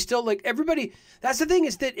someone like he's still like everybody. That's the thing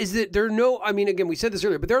is that there are no. I mean, again, we said this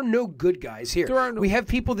earlier, but there are no good guys here. We have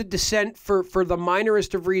people that dissent for the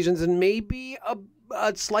minorest of reasons, and maybe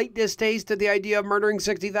a slight distaste at the idea of murdering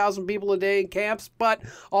 60,000 people a day in camps, but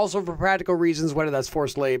also for practical reasons, whether that's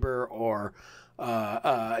forced labor or,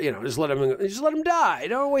 just let them die.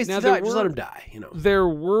 Don't waste the time. Just let them die. There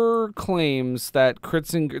were claims that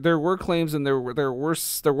Kritzinger. There were claims, and there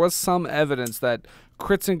was some evidence that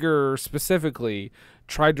Kritzinger specifically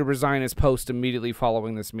tried to resign his post immediately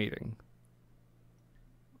following this meeting.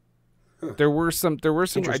 There were some.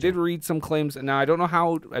 I did read some claims, and now I don't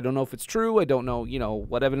know if it's true. I don't know,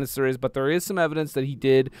 what evidence there is, but there is some evidence that he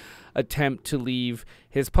did attempt to leave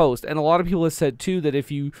his post. And a lot of people have said too that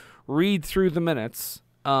if you read through the minutes,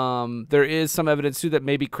 there is some evidence too that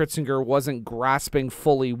maybe Kritzinger wasn't grasping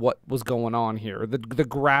fully what was going on here, the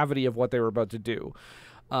gravity of what they were about to do.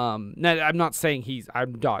 Now, I'm not saying he's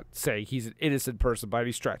an innocent person by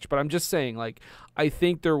any stretch, but I'm just saying, like, I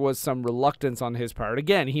think there was some reluctance on his part.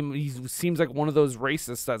 Again, he seems like one of those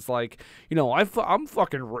racists that's like, I'm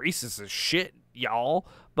fucking racist as shit, y'all,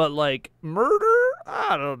 but like murder,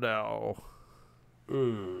 I don't know.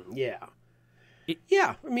 Yeah.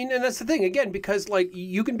 Yeah, I mean, and that's the thing, again, because, like,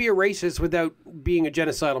 you can be a racist without being a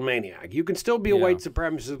genocidal maniac. You can still be a white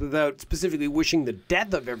supremacist without specifically wishing the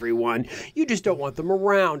death of everyone. You just don't want them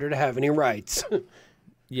around or to have any rights.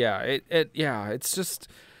 It's just...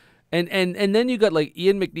 And then you got, like,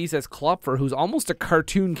 Ian McNeice as Klopfer, who's almost a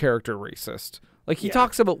cartoon character racist. Like, he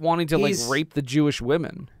talks about wanting to, like, rape the Jewish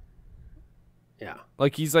women. Yeah.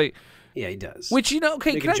 Like, he's like... Yeah, he does. Which, you know,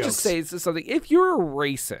 okay, can I just say something? If you're a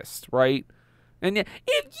racist, right... And if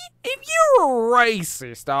you're a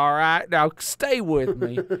racist, all right, now stay with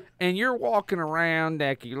me, and you're walking around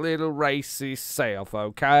like your little racist self,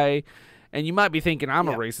 okay? And you might be thinking I'm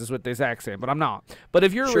a racist with this accent, but I'm not. But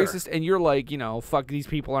if you're a racist and you're like, you know, fuck, these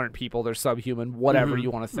people aren't people, they're subhuman, whatever you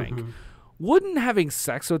want to think, wouldn't having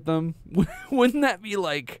sex with them, wouldn't that be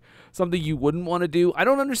like something you wouldn't want to do? I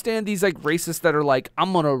don't understand these like racists that are like,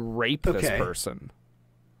 I'm going to rape this person.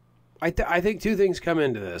 I think two things come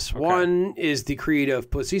into this. Okay. One is the creed of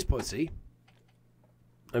pussy's pussy.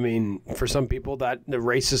 I mean, for some people, that the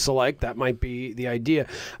racists alike, that might be the idea.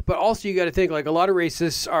 But also, you got to think like a lot of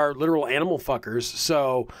racists are literal animal fuckers.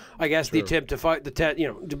 So I guess the attempt to fuck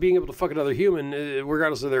to being able to fuck another human,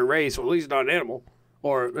 regardless of their race, or at least not an animal,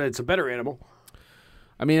 or it's a better animal.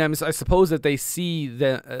 I mean, I suppose that they see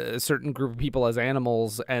a certain group of people as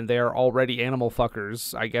animals, and they're already animal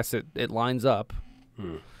fuckers. I guess it lines up.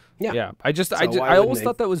 Yeah. I always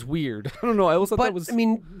thought that was weird. I don't know. I always thought that was. I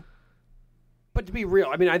mean, but to be real,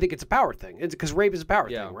 I mean, I think it's a power thing. It's because rape is a power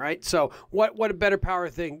thing, right? So what a better power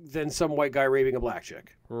thing than some white guy raping a black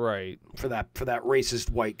chick, right? For that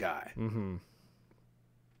racist white guy. Mm-hmm.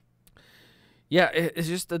 Yeah, it's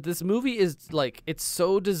just that this movie is like it's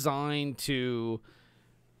so designed to.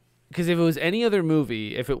 Because if it was any other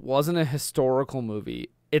movie, if it wasn't a historical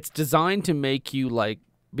movie, it's designed to make you like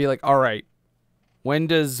be like, all right. When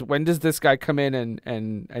does this guy come in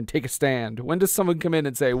and take a stand? When does someone come in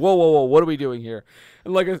and say, whoa, what are we doing here?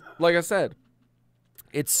 And like I said,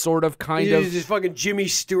 it's sort of kind of just fucking Jimmy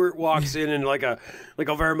Stewart walks in like a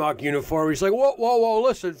Wehrmacht uniform. He's like, whoa,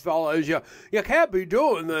 listen, fellas, you can't be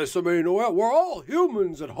doing this. I mean, we're all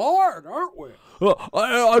humans at heart, aren't we?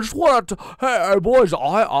 I just wanted to, hey boys,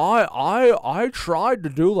 I tried to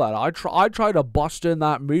do that. I tried to bust in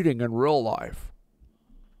that meeting in real life.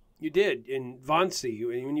 You did in Wannsee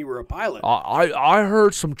when you were a pilot. I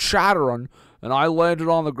heard some chattering, and I landed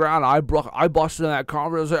on the ground. I busted in that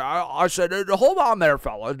conference. I said, hold on there,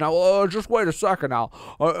 fellas. Now, just wait a second now.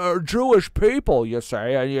 Jewish people, you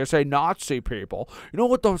say, and you say Nazi people. You know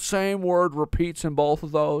what the same word repeats in both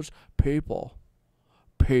of those? People.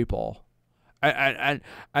 And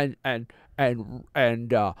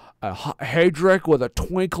Heydrich with a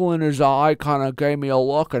twinkle in his eye kind of gave me a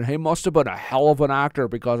look, and he must have been a hell of an actor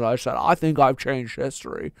because I said, I think I've changed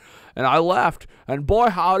history. And I left, and boy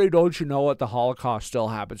howdy, don't you know it, the Holocaust still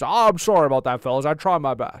happens. Oh, I'm sorry about that, fellas. I tried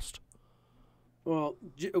my best. Well,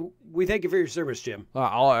 we thank you for your service, Jim.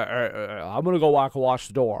 I'm going to go back and watch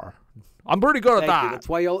the door. I'm pretty good at that. That's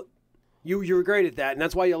why you were great at that, and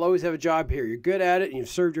that's why you'll always have a job here. You're good at it, and you've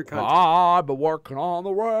served your country. I've been working on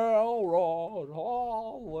the railroad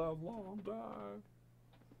all long time.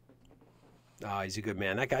 Oh, he's a good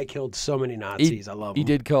man. That guy killed so many Nazis. I love him. He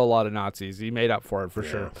did kill a lot of Nazis. He made up for it for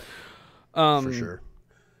sure. For sure.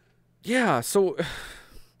 Yeah, so...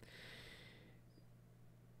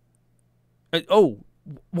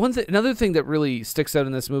 another thing that really sticks out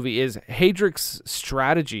in this movie is Heydrich's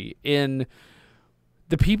strategy in...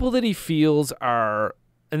 The people that he feels are,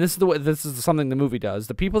 and this is something the movie does,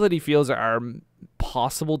 the people that he feels are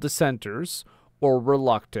possible dissenters or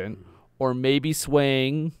reluctant or maybe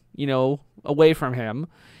swaying, away from him,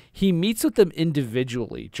 he meets with them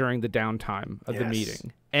individually during the downtime of the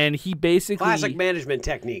meeting. And he basically... Classic management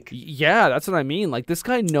technique. Yeah, that's what I mean. Like, this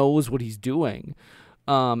guy knows what he's doing.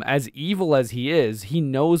 As evil as he is, he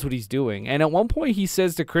knows what he's doing. And at one point he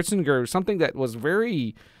says to Kritzinger something that was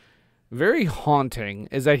very... very haunting,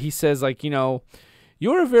 is that he says, like, you're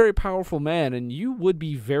a very powerful man and you would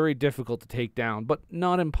be very difficult to take down, but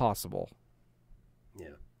not impossible. Yeah.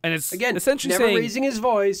 And it's again essentially never saying, raising his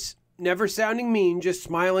voice, never sounding mean, just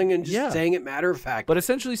smiling and just saying it matter of fact. But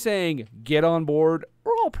essentially saying, get on board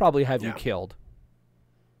or I'll probably have you killed.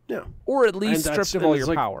 Yeah. Or at least stripped of all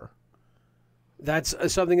your power. That's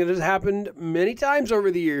something that has happened many times over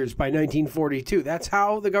the years by 1942. That's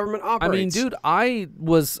how the government operates. I mean, dude, I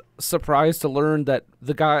was surprised to learn that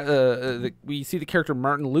the guy, we see the character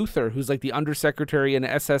Martin Luther, who's like the undersecretary and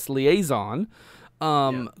SS liaison,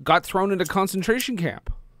 got thrown into concentration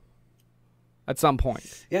camp at some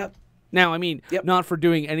point. Yeah. Now, I mean, not for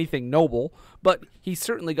doing anything noble, but he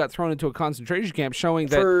certainly got thrown into a concentration camp, showing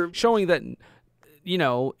that you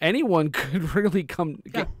know, anyone could really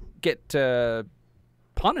get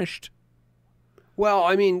punished. Well,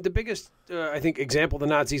 I mean, the biggest, I think, example the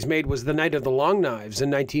Nazis made was the Night of the Long Knives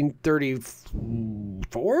in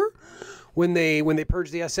 1934, when they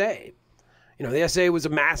purged the SA. You know, the SA was a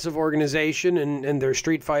massive organization, and they're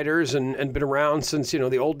street fighters and been around since, you know,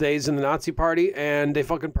 the old days in the Nazi Party, and they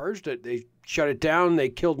fucking purged it. They shut it down, they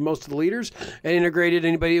killed most of the leaders, and integrated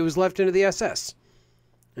anybody who was left into the SS.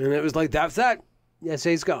 And it was like, that's that. The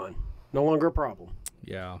SA's gone. No longer a problem.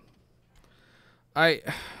 Yeah.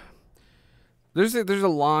 There's a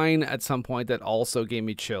line at some point that also gave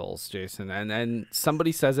me chills, Jason, and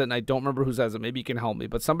somebody says it, and I don't remember who says it. Maybe you can help me,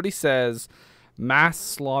 but somebody says, "Mass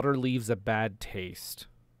slaughter leaves a bad taste."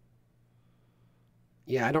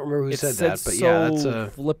 Yeah, I don't remember who said that, but so yeah,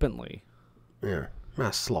 that's flippantly. Yeah,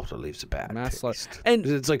 mass slaughter leaves a bad taste. And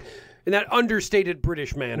it's like in that understated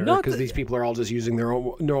British manner, because these people are all just using their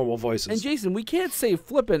own normal voices. And Jason, we can't say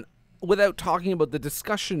flippant without talking about the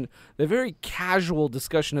discussion, the very casual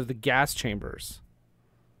discussion of the gas chambers.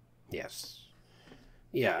 Yes.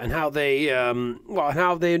 Yeah, and how they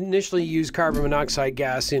initially used carbon monoxide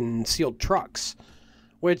gas in sealed trucks,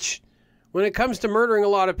 which, when it comes to murdering a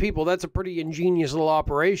lot of people, that's a pretty ingenious little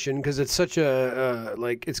operation, because it's such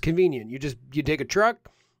it's convenient. You take a truck,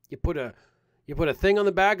 you put a thing on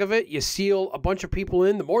the back of it, you seal a bunch of people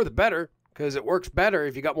in. The more the better, because it works better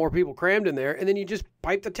if you got more people crammed in there, and then you just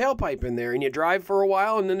pipe the tailpipe in there, and you drive for a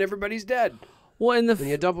while, and then everybody's dead. Well, and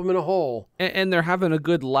you dump them in a hole. And they're having a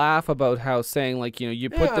good laugh about how saying, like, you know, you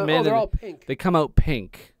put them in, they're and all pink. They come out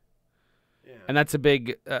pink. Yeah. And that's a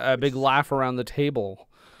big laugh around the table.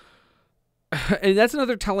 And that's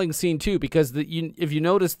another telling scene too, because if you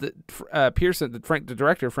notice that Pierson, the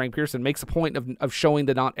director Frank Pierson, makes a point of showing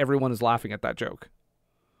that not everyone is laughing at that joke.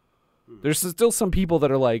 There's still some people that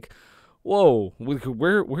are like, "Whoa,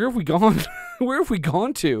 where have we gone? Where have we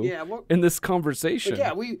gone to in this conversation?"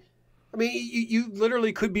 Yeah, you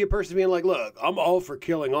literally could be a person being like, "Look, I'm all for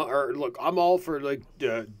killing, or look, I'm all for like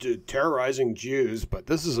terrorizing Jews, but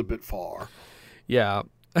this is a bit far." Yeah.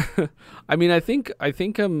 I mean, I think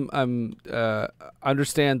I'm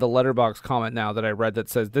understand the Letterboxd comment now that I read that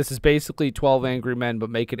says this is basically 12 Angry Men, but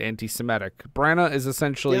make it anti-Semitic. Branagh is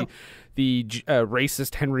essentially the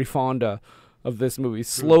racist Henry Fonda of this movie,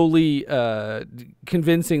 slowly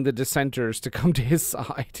convincing the dissenters to come to his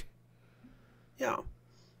side. Yeah,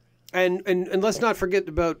 and let's not forget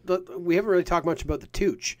about, we haven't really talked much about the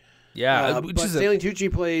Tucci. Yeah, but Stanley Tucci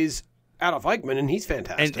plays Adolf Eichmann, and he's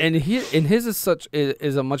fantastic. And his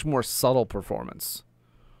is a much more subtle performance,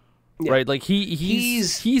 right? Like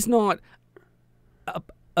he's not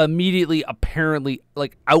immediately apparently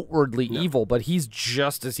like outwardly evil, but he's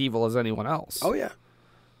just as evil as anyone else. Oh yeah,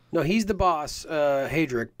 no, he's the boss,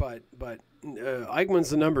 Heydrich, but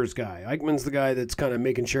Eichmann's the numbers guy. Eichmann's the guy that's kind of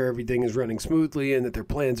making sure everything is running smoothly and that their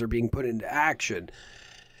plans are being put into action,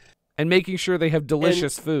 and making sure they have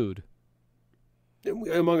delicious food.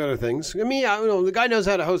 Among other things. I mean, the guy knows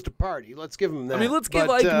how to host a party. Let's give him that. I mean, let's give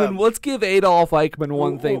Adolf Eichmann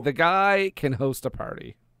one thing. The guy can host a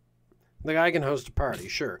party. The guy can host a party,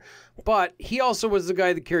 sure. But he also was the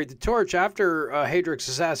guy that carried the torch after Heydrich's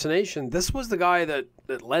assassination. This was the guy that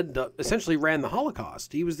essentially ran the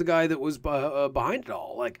Holocaust. He was the guy that was behind it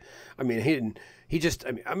all. Like, I mean,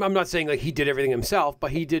 I'm not saying like he did everything himself,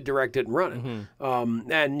 but he did direct it and run it.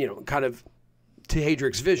 Mm-hmm. And, kind of to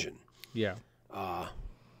Heydrich's vision. Yeah.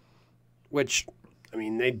 Which, I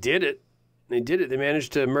mean, they did it. They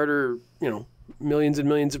managed to murder, millions and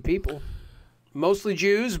millions of people. Mostly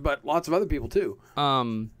Jews, but lots of other people too.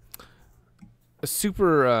 And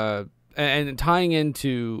tying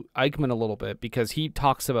into Eichmann a little bit, because he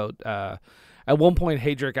talks about, at one point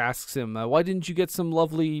Heydrich asks him, why didn't you get some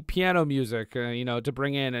lovely piano music, to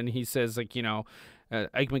bring in? And he says, like,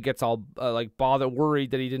 Eichmann gets all bothered,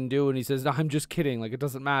 worried that he didn't do it, and he says, "No, I'm just kidding. Like, it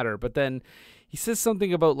doesn't matter." But then he says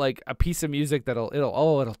something about like a piece of music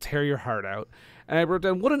it'll tear your heart out. And I wrote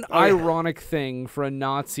down, what an ironic thing for a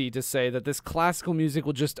Nazi to say, that this classical music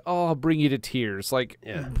will just bring you to tears. Like,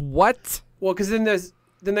 what? Well, because then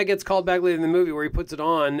that gets called back later in the movie where he puts it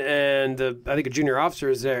on, and I think a junior officer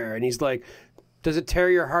is there, and he's like, "Does it tear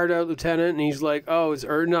your heart out, Lieutenant?" And he's like, "Oh,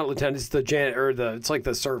 or not Lieutenant, it's the it's like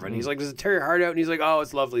the servant." He's like, "Does it tear your heart out?" And he's like, "Oh,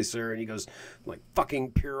 it's lovely, sir." And he goes, like,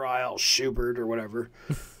 fucking puerile Schubert or whatever.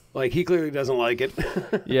 Like, he clearly doesn't like it.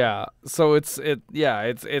 Yeah. So that's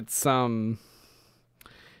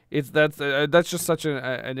just such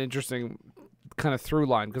an interesting kind of through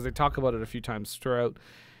line, because they talk about it a few times throughout.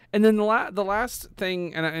 And then the last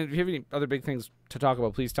thing, and if you have any other big things to talk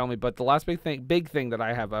about, please tell me. But the last big thing that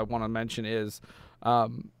I want to mention is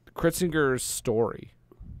Kritzinger's story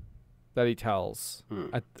that he tells.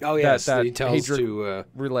 That he tells to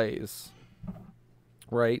relays,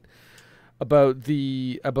 right? About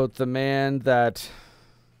the man that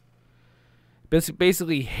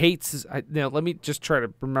basically hates his. Let me just try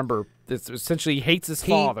to remember this. Essentially, he hates his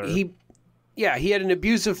father. He had an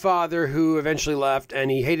abusive father who eventually left,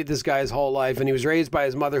 and he hated this guy his whole life, and he was raised by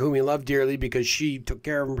his mother, whom he loved dearly because she took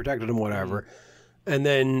care of him, protected him, whatever. And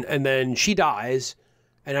then she dies,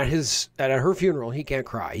 and at her funeral, he can't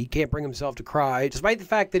cry. He can't bring himself to cry. Despite the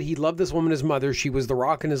fact that he loved this woman, his mother, she was the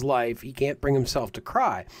rock in his life, he can't bring himself to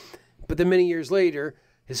cry. But then many years later,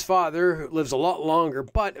 his father, who lives a lot longer,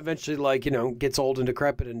 but eventually, gets old and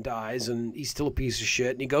decrepit and dies, and he's still a piece of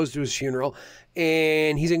shit, and he goes to his funeral,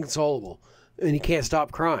 and he's inconsolable. And he can't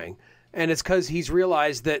stop crying. And it's because he's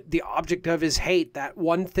realized that the object of his hate, that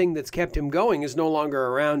one thing that's kept him going, is no longer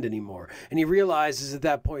around anymore. And he realizes at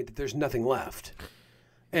that point that there's nothing left.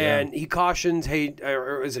 And he cautions is it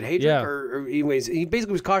Heydrich? Yeah. Or anyways, he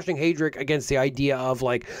basically was cautioning Heydrich against the idea of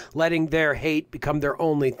letting their hate become their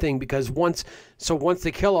only thing, because once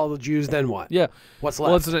they kill all the Jews, then what? Yeah. What's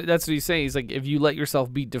left? Well, that's what he's saying. He's like, if you let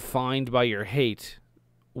yourself be defined by your hate,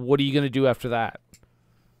 what are you going to do after that?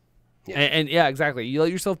 Yeah. And yeah, exactly. You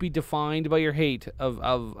let yourself be defined by your hate of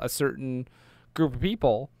a certain group of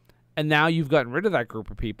people, and now you've gotten rid of that group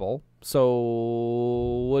of people. So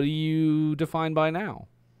what are you defined by now?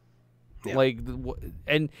 Yeah.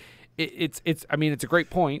 It's a great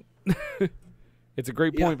point. It's a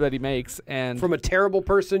great point that he makes, and from a terrible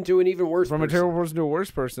person to an even worse person. From a terrible person to a worse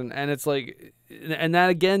person, and it's like, and that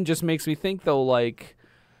again just makes me think though, I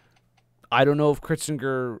don't know if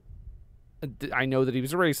Kritzinger. I know that he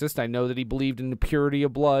was a racist. I know that he believed in the purity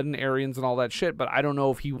of blood and Aryans and all that shit, but I don't know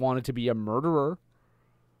if he wanted to be a murderer.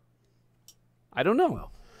 I don't know.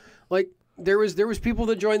 Well, there was people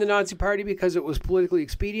that joined the Nazi Party because it was politically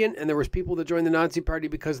expedient, and there was people that joined the Nazi Party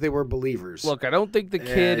because they were believers. Look, I don't think the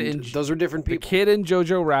kid those are different people. The kid in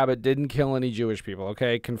Jojo Rabbit didn't kill any Jewish people.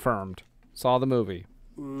 Okay, confirmed. Saw the movie.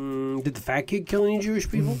 Did the fat kid kill any Jewish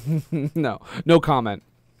people? No comment.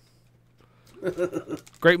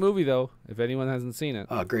 Great movie, though, if anyone hasn't seen it.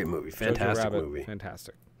 Oh, great movie. Fantastic movie.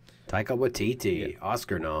 Fantastic. Taika Waititi. Yeah.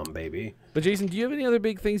 Oscar nom, baby. But, Jason, do you have any other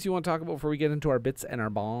big things you want to talk about before we get into our bits and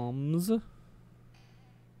our bombs?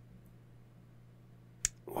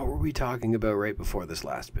 What were we talking about right before this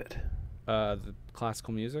last bit? The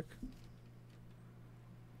classical music.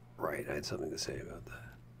 Right. I had something to say about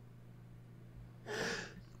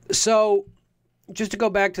that. So, just to go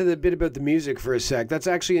back to the bit about the music for a sec, that's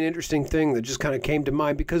actually an interesting thing that just kind of came to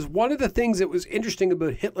mind, because one of the things that was interesting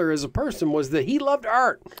about Hitler as a person was that he loved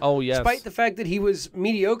art. Oh, yes. Despite the fact that he was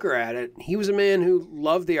mediocre at it, he was a man who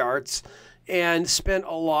loved the arts and spent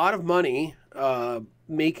a lot of money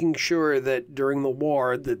making sure that during the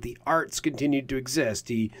war that the arts continued to exist.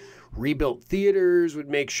 He rebuilt theaters, would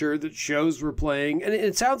make sure that shows were playing. And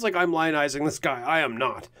it sounds like I'm lionizing this guy. I am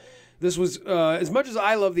not. This was, as much as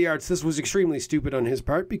I love the arts, this was extremely stupid on his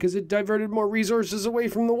part because it diverted more resources away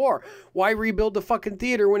from the war. Why rebuild the fucking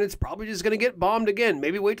theater when it's probably just going to get bombed again?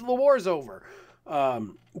 Maybe wait till the war's over.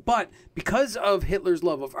 But because of Hitler's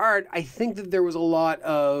love of art, I think that there was a lot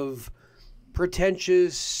of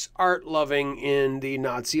pretentious art loving in the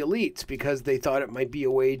Nazi elites because they thought it might be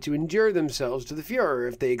a way to endear themselves to the Fuhrer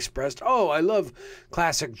if they expressed, oh, I love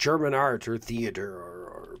classic German art or theater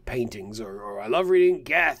or paintings, or I love reading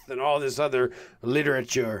Goethe and all this other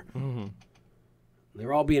literature. Mm-hmm.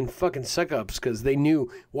 They're all being fucking suck-ups because they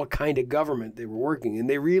knew what kind of government they were working in.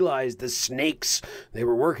 They realized the snakes they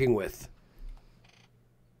were working with.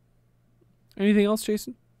 Anything else,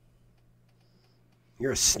 Jason?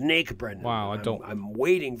 You're a snake, Brendan. Wow, I'm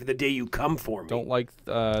waiting for the day you come for me. Don't like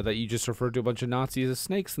that you just referred to a bunch of Nazis as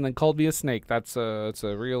snakes and then called me a snake. That's a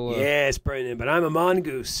real... Yes, Brendan, but I'm a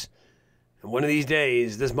mongoose. And one of these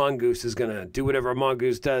days, this mongoose is going to do whatever a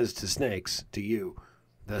mongoose does to snakes, to you,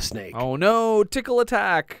 the snake. Oh, no, tickle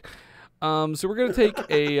attack. So we're going to take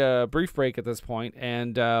a brief break at this point,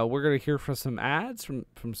 and we're going to hear from some ads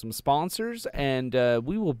from some sponsors, and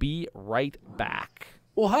we will be right back.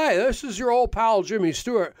 Well, hi, this is your old pal, Jimmy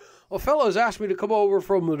Stewart. Well, fellas asked me to come over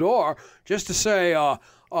from the door just to say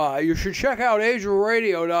you should check out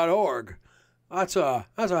ageofradio.org. That's a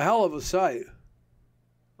hell of a site.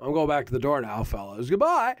 I'm going back to the door now, fellas.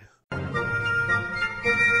 Goodbye.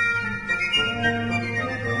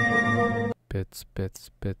 Bits,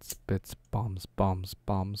 bombs, bits,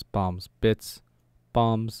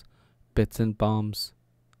 bombs, bits and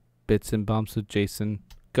bombs with Jason.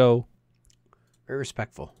 Go. Very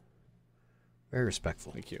respectful. Very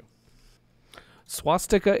respectful. Thank you.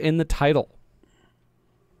 Swastika in the title.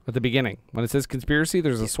 At the beginning. When it says conspiracy,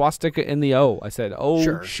 there's a swastika in the O. I said, oh,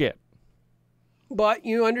 sure. Shit. But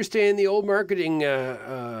you understand the old marketing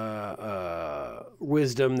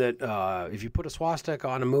wisdom that if you put a swastika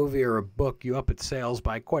on a movie or a book, you up its sales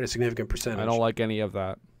by quite a significant percentage. I don't like any of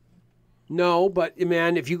that. No, but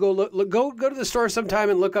man, if you go go to the store sometime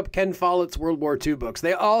and look up Ken Follett's World War II books,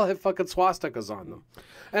 they all have fucking swastikas on them.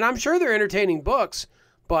 And I'm sure they're entertaining books,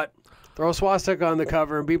 but throw a swastika on the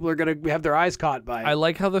cover and people are going to have their eyes caught by it. I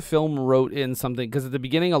like how the film wrote in something, because at the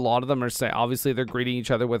beginning, a lot of them are saying, obviously they're greeting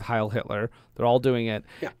each other with Heil Hitler. They're all doing it.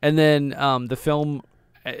 Yeah. And then the film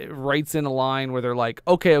writes in a line where they're like,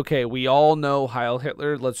 okay, we all know Heil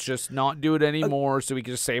Hitler. Let's just not do it anymore so we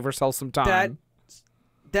can just save ourselves some time.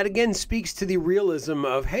 That again speaks to the realism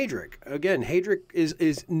of Heydrich. Again, Heydrich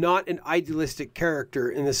is not an idealistic character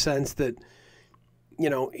in the sense that, you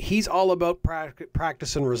know, he's all about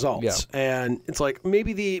practice and results. Yeah. And it's like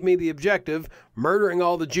maybe the objective, murdering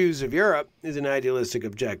all the Jews of Europe, is an idealistic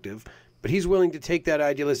objective, but he's willing to take that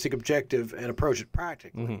idealistic objective and approach it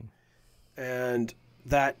practically. Mm-hmm. And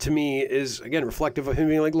that, to me, is, again, reflective of him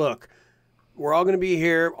being like, look, we're all going to be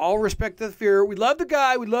here. All respect the Fuhrer. We love the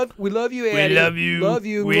guy. We love you, Andy. We love you. Love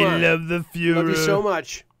you. We love the Fuhrer. Love you so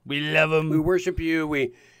much. We love him. We worship you.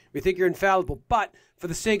 We think you're infallible. But for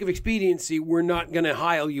the sake of expediency, we're not going to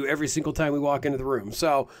Heil you every single time we walk into the room.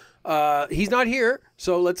 So he's not here.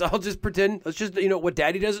 So let's all just pretend. Let's just, what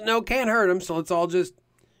Daddy doesn't know can't hurt him. So let's all just,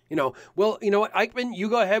 well, you know what, Eichmann, you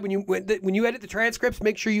go ahead. When you edit the transcripts,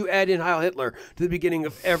 make sure you add in Heil Hitler to the beginning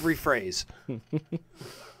of every phrase.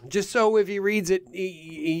 Just so if he reads it,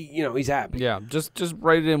 he's happy. Yeah, just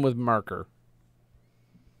write it in with marker.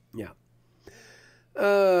 Yeah.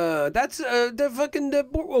 That's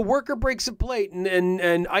the worker breaks a plate, and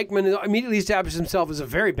Eichmann immediately establishes himself as a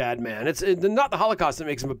very bad man. It's not the Holocaust that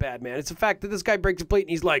makes him a bad man. It's the fact that this guy breaks a plate and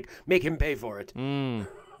he's like, make him pay for it. I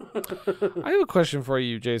have a question for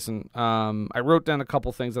you, Jason. I wrote down a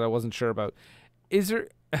couple things that I wasn't sure about. Is there,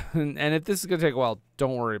 and if this is going to take a while,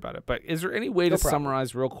 don't worry about it, but is there any way to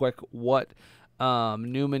summarize real quick what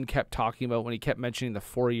Newman kept talking about when he kept mentioning the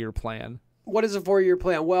 4-year plan? What is a 4-year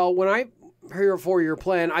plan? Well, when I hear a 4-year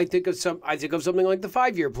plan, I think of something like the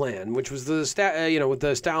 5-year plan, which was what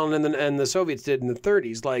the Stalin and the Soviets did in the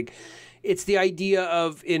 30s. Like, it's the idea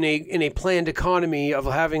of in a planned economy of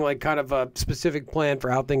having like kind of a specific plan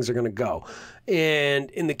for how things are going to go.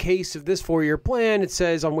 And in the case of this 4-year plan, it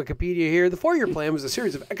says on Wikipedia here, the 4-year plan was a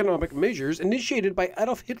series of economic measures initiated by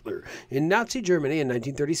Adolf Hitler in Nazi Germany in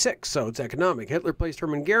 1936. So it's economic. Hitler placed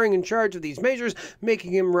Hermann Goering in charge of these measures,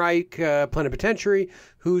 making him Reich plenipotentiary,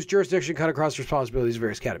 whose jurisdiction cut across the responsibilities of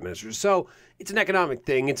various cabinet ministers. So it's an economic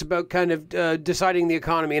thing. It's about kind of deciding the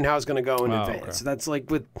economy and how it's going to go in advance. Okay. So that's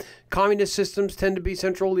like with communist systems tend to be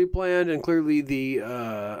centrally planned, and clearly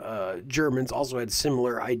the Germans also had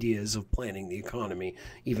similar ideas of planning the economy,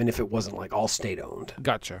 even if it wasn't like all state-owned.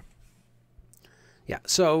 Gotcha. Yeah,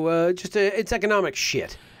 so it's economic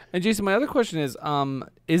shit. And Jason, my other question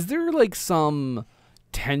is there like some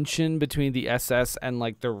tension between the SS and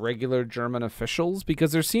like the regular German officials?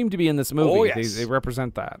 Because there seem to be in this movie. Oh, yes. They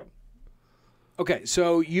represent that. Okay,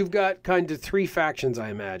 so you've got kind of 3 factions, I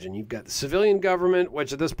imagine. You've got the civilian government,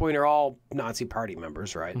 which at this point are all Nazi party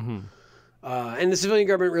members, right? Mm-hmm. And the civilian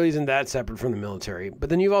government really isn't that separate from the military. But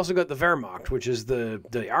then you've also got the Wehrmacht, which is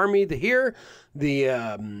the army, the Heer, the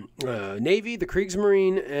Navy, the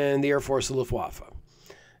Kriegsmarine, and the Air Force, the Luftwaffe.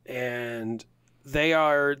 And they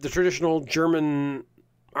are the traditional German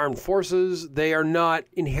armed forces. They are not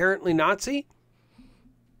inherently Nazi.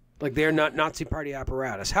 Like, they are not Nazi party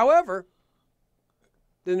apparatus. However,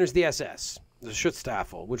 then there's the SS, the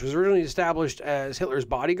Schutzstaffel, which was originally established as Hitler's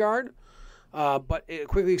bodyguard, but it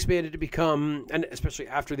quickly expanded to become, and especially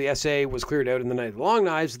after the SA was cleared out in the Night of the Long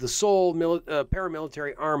Knives, the sole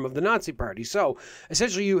paramilitary arm of the Nazi Party. So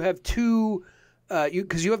essentially you have two,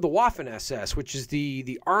 because you have the Waffen-SS, which is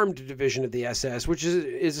the armed division of the SS, which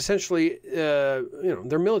is essentially,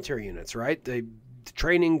 they're military units, right? The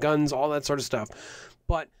training, guns, all that sort of stuff.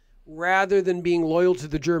 But rather than being loyal to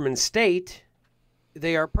the German state,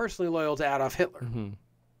 they are personally loyal to Adolf Hitler. Mm-hmm.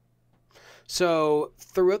 So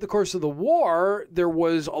throughout the course of the war, there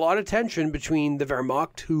was a lot of tension between the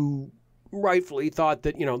Wehrmacht, who rightfully thought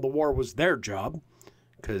that, the war was their job,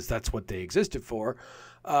 because that's what they existed for.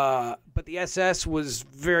 But the SS was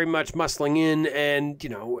very much muscling in and,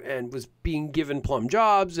 and was being given plum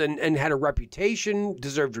jobs and had a reputation,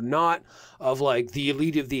 deserved or not, of like the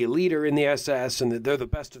elite of the elite are in the SS and that they're the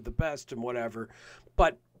best of the best and whatever.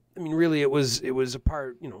 But I mean, really, it was a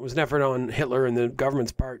part, it was an effort on Hitler and the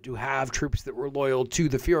government's part to have troops that were loyal to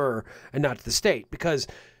the Fuhrer and not to the state, because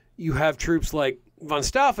you have troops like von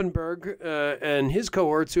Stauffenberg and his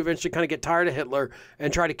cohorts who eventually kind of get tired of Hitler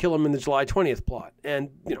and try to kill him in the July 20th plot. And,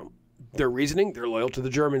 their reasoning, they're loyal to the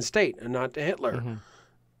German state and not to Hitler. Mm-hmm.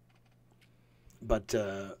 But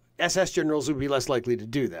SS generals would be less likely to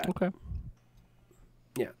do that. Okay.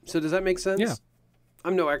 Yeah. So does that make sense? Yeah.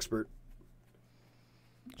 I'm no expert.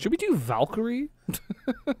 Should we do Valkyrie?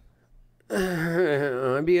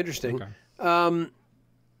 That'd be interesting. Okay.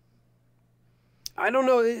 I don't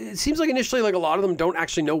know. It seems like initially, like a lot of them don't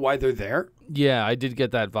actually know why they're there. Yeah, I did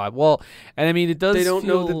get that vibe. Well, and I mean, it does. They don't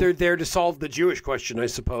know that they're there to solve the Jewish question, I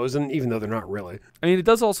suppose, and even though they're not really. I mean, it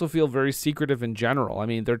does also feel very secretive in general. I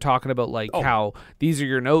mean, they're talking about how these are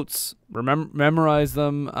your notes. Memorize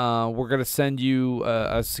them. We're going to send you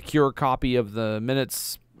a secure copy of the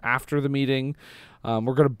minutes after the meeting.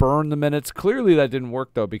 We're going to burn the minutes. Clearly, that didn't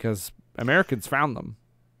work though, because Americans found them.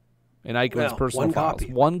 In Eichmann's personal files.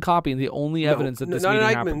 One copy, and the only evidence that this meeting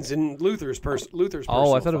happened. Not in Eichmann's, in Luther's personal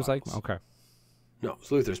Oh, I thought it was Eichmann. Okay. No,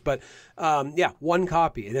 it's Luther's. But, one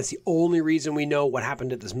copy. And that's the only reason we know what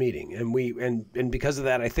happened at this meeting. And because of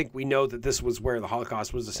that, I think we know that this was where the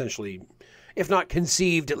Holocaust was essentially, if not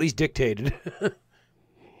conceived, at least dictated.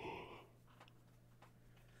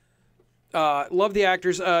 Love the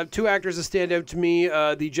actors. Two actors that stand out to me.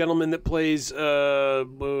 The gentleman that plays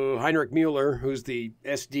Heinrich Müller, who's the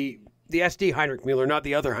SD Heinrich Müller, not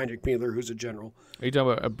the other Heinrich Müller, who's a general. Are you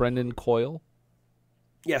talking about Brendan Coyle?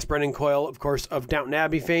 Yes, Brendan Coyle, of course, of Downton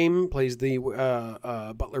Abbey fame, plays the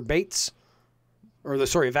butler Bates.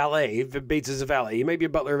 Valet. Bates is a valet. He may be a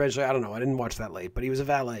butler eventually. I don't know. I didn't watch that late, but he was a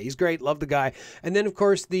valet. He's great. Love the guy. And then, of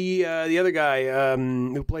course, the other guy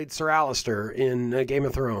who played Sir Alistair in Game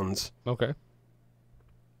of Thrones. Okay.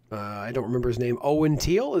 I don't remember his name. Owen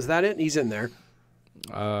Teale? Is that it? He's in there.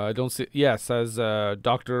 I don't see. Yes, as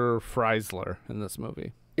Dr. Freisler in this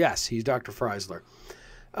movie. Yes, he's Dr. Freisler.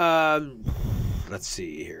 Let's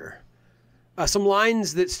see here. Some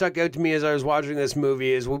lines that stuck out to me as I was watching this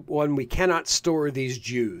movie is one: we cannot store these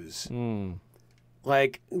Jews.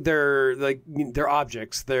 Like they're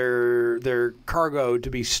objects. They're cargo to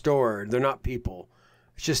be stored. They're not people.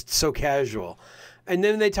 It's just so casual. And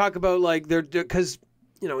then they talk about because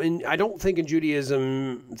I don't think in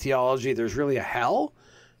Judaism theology there's really a hell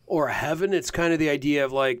or a heaven. It's kind of the idea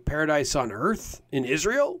of like paradise on earth in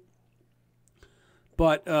Israel.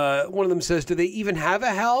 But one of them says, do they even have a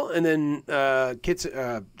hell? And then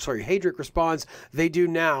Heydrich responds, they do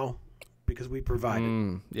now because we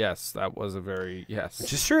provided. Yes, that was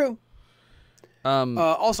which is true.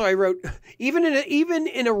 Also, I wrote, even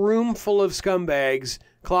in a room full of scumbags,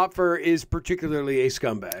 Klopfer is particularly a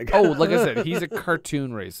scumbag. Oh, like I said, he's a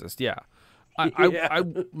cartoon racist. Yeah.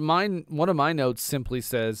 One of my notes simply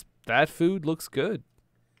says, that food looks good.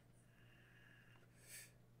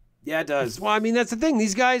 Yeah, it does. Well, I mean, that's the thing.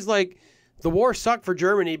 These guys, the war sucked for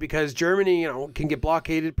Germany because Germany, can get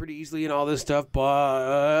blockaded pretty easily and all this stuff,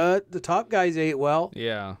 but the top guys ate well.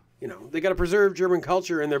 Yeah. They got to preserve German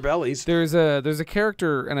culture in their bellies. There's a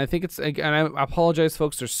character, and I think it's, and I apologize,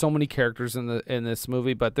 folks, there's so many characters in this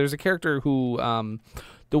movie, but there's a character who,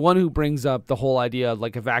 the one who brings up the whole idea of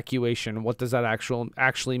evacuation. What does that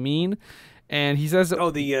actually mean? And he says,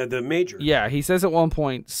 the major. Yeah, he says at one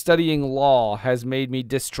point, studying law has made me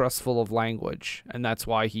distrustful of language, and that's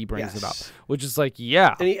why he brings it up. Which is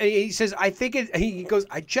yeah. And he says, he goes,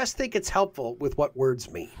 I just think it's helpful with what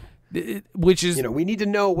words mean. Which is, we need to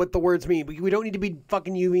know what the words mean. We don't need to be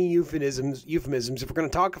fucking using euphemisms if we're going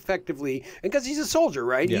to talk effectively. And because he's a soldier,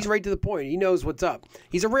 right? Yeah. He's right to the point. He knows what's up.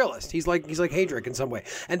 He's a realist. He's like Heydrich in some way.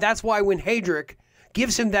 And that's why when Heydrich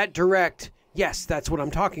gives him that direct, yes, that's what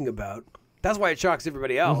I'm talking about. That's why it shocks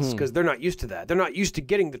everybody else, because they're not used to that. They're not used to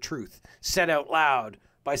getting the truth said out loud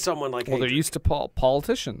by someone like Heydrich. Well, they're used to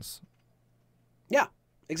politicians. Yeah,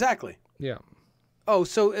 exactly. Yeah. Oh,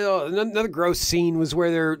 so another gross scene was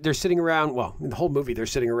where they're sitting around. Well, in the whole movie they're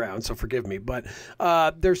sitting around, so forgive me. But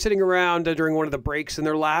they're sitting around during one of the breaks, and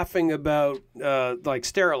they're laughing about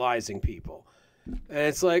sterilizing people. And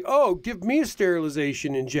it's like, oh, give me a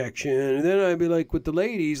sterilization injection, and then I'd be with the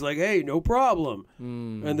ladies, hey, no problem.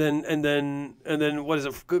 And then what is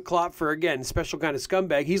it? Good Klopfer again, special kind of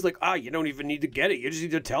scumbag. He's like, you don't even need to get it. You just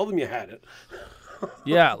need to tell them you had it.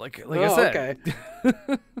 Yeah, like I said.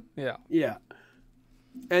 Okay. Yeah. Yeah.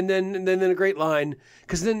 And then a great line,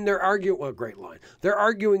 because then they're arguing. Well, great line. They're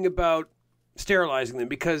arguing about sterilizing them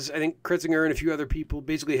because I think Kritzinger and a few other people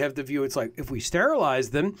basically have the view. It's if we sterilize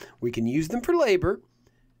them, we can use them for labor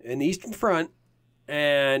in the Eastern Front,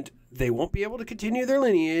 and they won't be able to continue their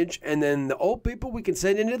lineage, and then the old people we can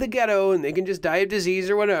send into the ghetto, and they can just die of disease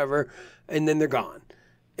or whatever, and then they're gone.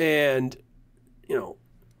 And, you know,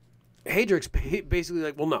 Heydrich's basically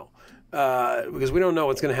like, well, no, because we don't know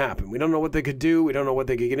what's going to happen. We don't know what they could do. We don't know what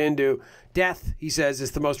they could get into. Death, he says,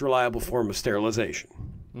 is the most reliable form of sterilization.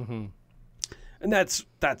 Mm-hmm. And that's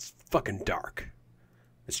fucking dark.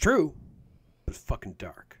 It's true, but it's fucking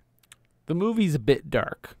dark. The movie's a bit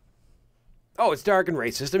dark. Oh, it's dark and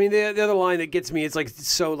racist. I mean, the other line that gets me, it's like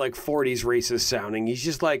so like 40s racist sounding. He's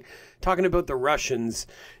just like talking about the Russians.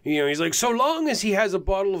 You know, he's like, so long as he has a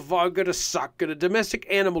bottle of vodka to suck and a domestic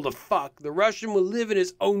animal to fuck, the Russian will live in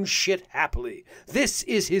his own shit happily. This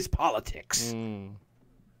is his politics.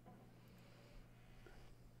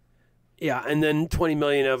 Yeah, and then 20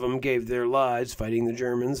 million of them gave their lives fighting the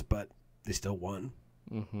Germans, but they still won.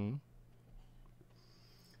 Mm-hmm.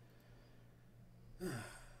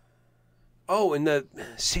 Oh, and the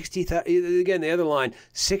 60,000, again, the other line,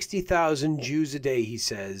 60,000 Jews a day, he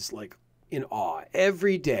says, like in awe.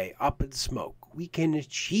 Every day, up in smoke. We can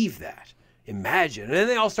achieve that. Imagine. And then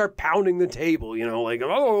they all start pounding the table, you know, like,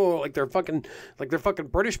 oh, like they're fucking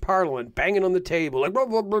British Parliament banging on the table. Like, blah,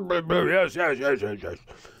 blah, blah, blah, blah, yes.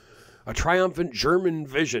 A triumphant German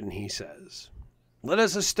vision, he says. Let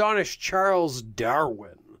us astonish Charles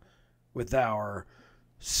Darwin with our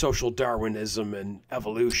social Darwinism and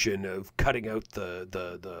evolution of cutting out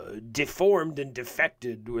the deformed and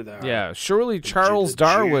defected with our... Yeah, surely Charles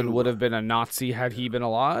Darwin would have been a Nazi had he been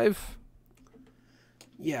alive.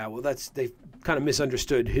 Yeah, well, they kind of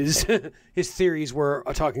misunderstood his his theories were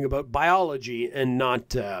talking about biology and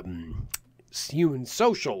not human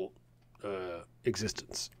social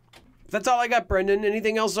existence. That's all I got, Brendan.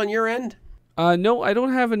 Anything else on your end? No, I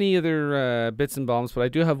don't have any other bits and bombs, but I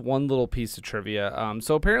do have one little piece of trivia.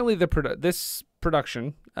 So apparently this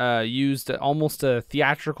production used almost a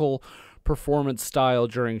theatrical performance style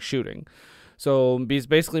during shooting. So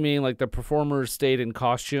basically meaning like the performers stayed in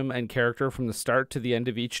costume and character from the start to the end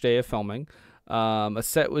of each day of filming. A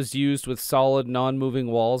set was used with solid, non-moving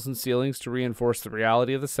walls and ceilings to reinforce the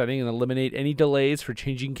reality of the setting and eliminate any delays for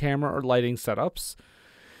changing camera or lighting setups.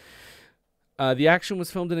 The action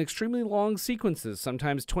was filmed in extremely long sequences,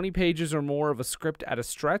 sometimes 20 pages or more of a script at a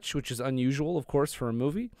stretch, which is unusual, of course, for a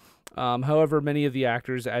movie. However, many of the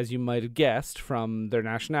actors, as you might have guessed from their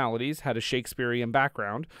nationalities, had a Shakespearean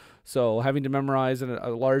background, so having to memorize a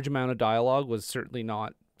large amount of dialogue was certainly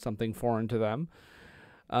not something foreign to them.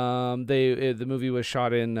 The movie was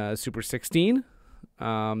shot in Super 16.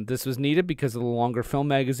 This was needed because of the longer film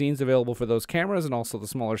magazines available for those cameras and also the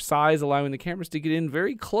smaller size, allowing the cameras to get in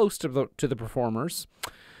very close to the performers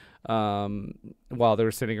while they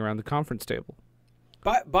were sitting around the conference table.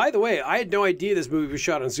 By the way, I had no idea this movie was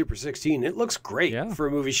shot on Super 16. It looks great for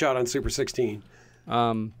a movie shot on Super 16.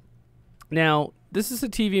 Now, this is a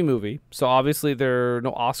TV movie, so obviously there are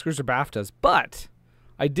no Oscars or BAFTAs, but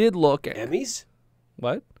I did look at... Emmys?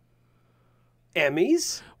 What?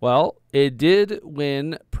 Emmys? Well, it did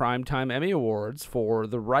win Primetime Emmy Awards for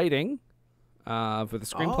the writing, for the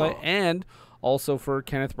screenplay, and also for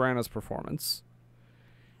Kenneth Branagh's performance.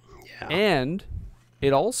 Yeah. And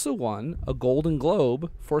it also won a Golden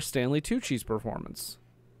Globe for Stanley Tucci's performance.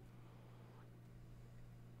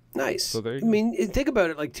 Nice. So there you go. I mean, think about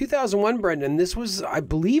it. Like 2001, Brendan, this was, I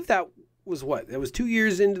believe that was what? That was 2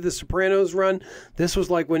 years into the Sopranos run. This was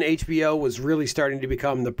like when HBO was really starting to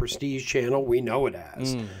become the prestige channel we know it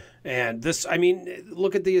as. And this, I mean,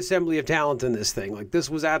 look at the assembly of talent in this thing. Like, this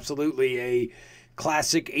was absolutely a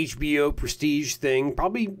classic HBO prestige thing.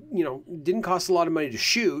 Probably, you know, didn't cost a lot of money to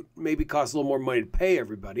shoot. Maybe cost a little more money to pay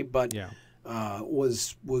everybody, but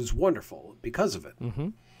was wonderful because of it. Mm-hmm.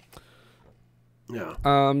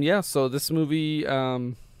 Yeah. So this movie, I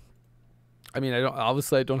mean, I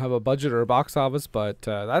don't have a budget or a box office, but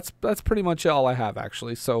that's pretty much all I have,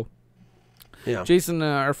 actually. So, yeah, Jason,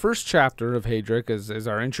 our first chapter of Heydrich is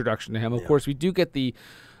our introduction to him. Of course, we do get the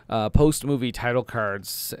post-movie title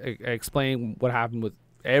cards explaining what happened with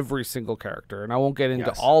every single character, and I won't get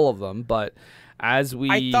into all of them. But as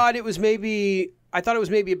I thought it was maybe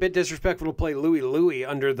a bit disrespectful to play Louis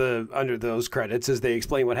under those credits as they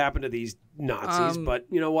explain what happened to these Nazis. But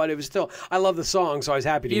you know what? It was still, I love the song, so I was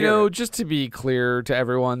happy to hear it. Just to be clear to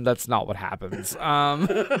everyone, that's not what happens.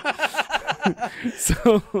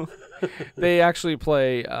 So they actually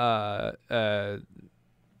play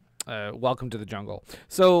Welcome to the Jungle.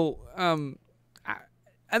 So I'm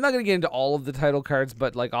not going to get into all of the title cards,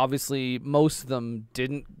 but like obviously most of them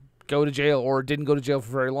didn't go to jail or didn't go to jail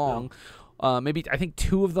for very long. No. Maybe I think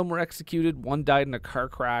 2 of them were executed. 1 died in a car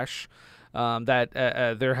crash.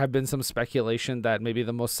 that there have been some speculation that maybe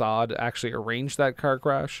the Mossad actually arranged that car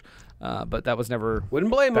crash, but that was never.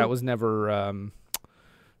 Wouldn't blame them. That was never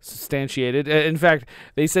substantiated. In fact,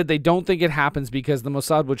 they said they don't think it happens because the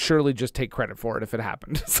Mossad would surely just take credit for it if it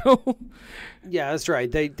happened. So, yeah, that's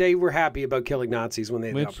right. They were happy about killing Nazis when they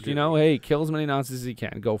had the opportunity. Hey, kill as many Nazis as you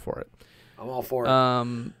can. Go for it. I'm all for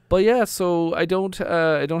it. But yeah, so I don't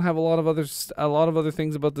have a lot of other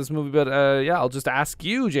things about this movie. But yeah, I'll just ask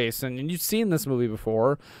you, Jason. And you've seen this movie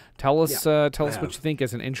before. Tell us what you think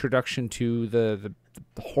as an introduction to the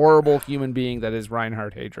horrible human being that is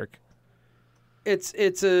Reinhart Heydrich.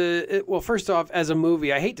 Well, first off, as a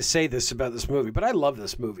movie, I hate to say this about this movie, but I love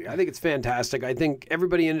this movie. I think it's fantastic. I think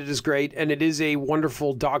everybody in it is great, and it is a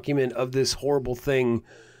wonderful document of this horrible thing.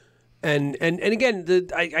 And again,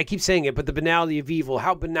 I keep saying it, but the banality of evil,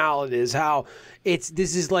 how banal it is, how this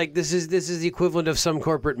is the equivalent of some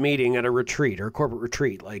corporate meeting at a retreat or a corporate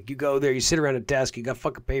retreat. Like, you go there, you sit around a desk, you got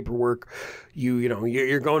fucking paperwork,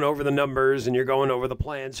 you're going over the numbers and you're going over the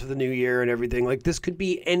plans for the new year and everything. Like, this could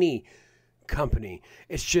be any company.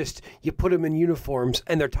 It's just you put them in uniforms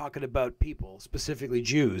and they're talking about people, specifically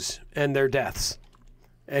Jews, and their deaths.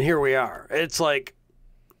 And here we are. It's like,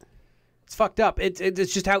 it's fucked up. It's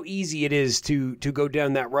just how easy it is to go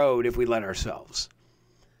down that road if we let ourselves.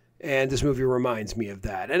 And this movie reminds me of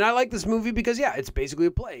that. And I like this movie because, yeah, it's basically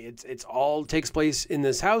a play. It's all takes place in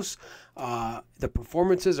this house. The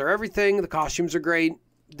performances are everything. The costumes are great.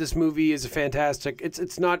 This movie is fantastic.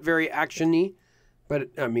 It's not very action-y. But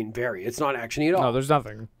I mean, it's not action-y at all. No, there's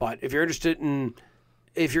nothing. But if you're interested in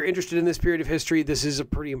this period of history, this is a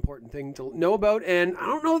pretty important thing to know about. And I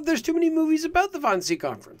don't know if there's too many movies about the Wannsee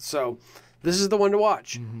Conference, so this is the one to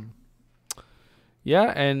watch. Mm-hmm.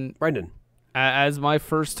 Yeah, and Brendan, as my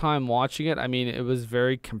first time watching it, I mean, it was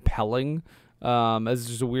very compelling. As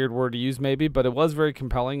just a weird word to use, maybe, but it was very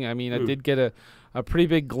compelling. I mean, I did get a pretty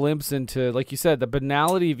big glimpse into, like you said, the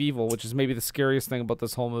banality of evil, which is maybe the scariest thing about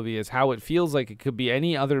this whole movie, is how it feels like it could be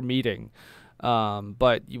any other meeting.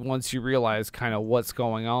 But once you realize kind of what's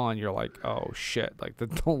going on, you're like, oh shit, like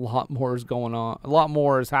a lot more is going on. A lot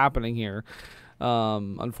more is happening here,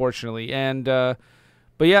 unfortunately. And,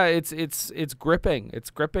 but yeah, it's gripping. It's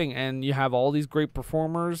gripping, and you have all these great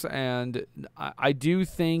performers, and I do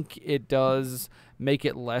think it does make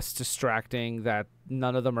it less distracting that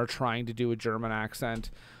none of them are trying to do a German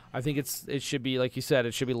accent. I think it should be, like you said,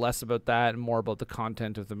 it should be less about that and more about the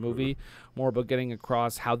content of the movie, more about getting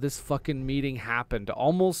across how this fucking meeting happened,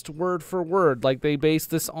 almost word for word. Like, they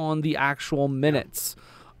based this on the actual minutes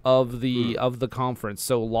of the conference.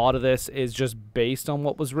 So a lot of this is just based on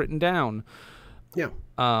what was written down. Yeah.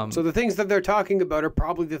 So the things that they're talking about are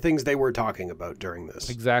probably the things they were talking about during this.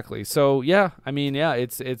 Exactly. So yeah, I mean, yeah,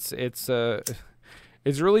 it's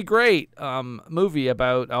really great movie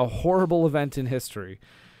about a horrible event in history.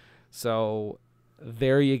 So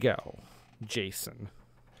there you go, Jason.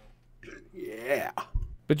 Yeah.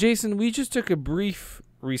 But Jason, we just took a brief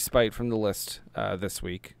respite from the list this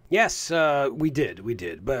week. Yes, we did.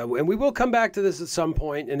 And we will come back to this at some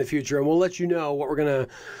point in the future, and we'll let you know what we're going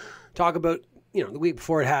to talk about, the week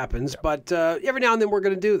before it happens. But every now and then we're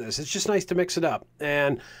going to do this. It's just nice to mix it up.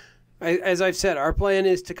 And as I've said, our plan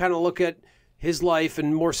is to kind of look at his life,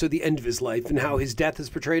 and more so the end of his life, and how his death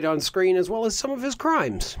is portrayed on screen, as well as some of his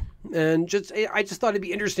crimes. And I just thought it'd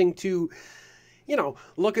be interesting to,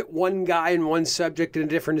 look at one guy and one subject in a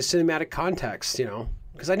different cinematic context,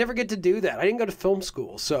 because I never get to do that. I didn't go to film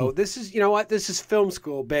school. So this is, this is film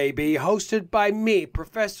school, baby, hosted by me,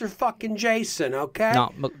 Professor fucking Jason, okay?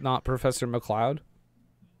 Not Professor McLeod?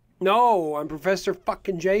 No, I'm Professor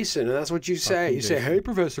fucking Jason, and that's what you say. You say, hey,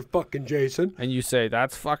 Professor fucking Jason. And you say,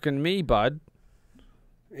 that's fucking me, bud.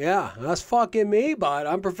 Yeah, that's fucking me, bud.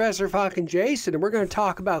 I'm Professor fucking Jason, and we're going to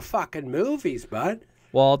talk about fucking movies, bud.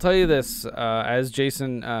 Well, I'll tell you this, as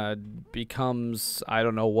Jason becomes, I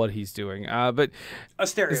don't know what he's doing, but a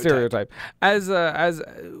stereotype. As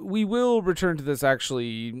we will return to this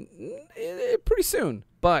actually pretty soon,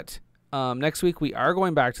 but next week we are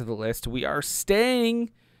going back to the list. We are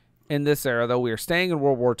staying in this era, though. We are staying in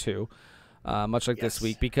World War II, much like this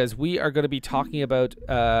week, because we are going to be talking about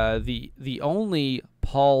the only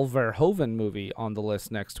Paul Verhoeven movie on the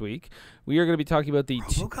list next week. We are going to be talking about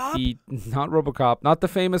not RoboCop, not the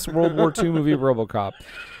famous World War II movie RoboCop.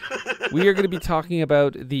 We are going to be talking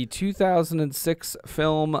about the 2006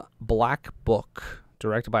 film Black Book,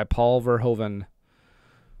 directed by Paul Verhoeven.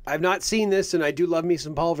 I've not seen this, and I do love me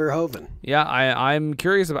some Paul Verhoeven. Yeah, I'm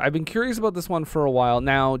curious. I've been curious about this one for a while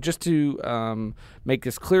now. Just to make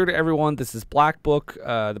this clear to everyone, this is Black Book,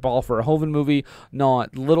 the Paul Verhoeven movie,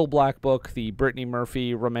 not Little Black Book, the Brittany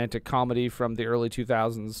Murphy romantic comedy from the early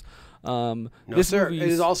 2000s. No, sir. It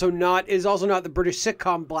is also not the British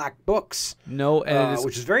sitcom Black Books. No, and it is,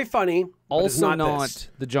 which is very funny. Also not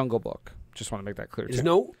The Jungle Book. Just want to make that clear,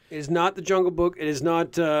 too. It is not The Jungle Book. It is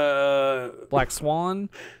not... Black Swan.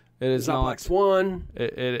 It is not Black Swan.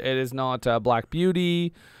 It is not Black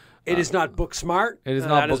Beauty. It is not Book Smart. It is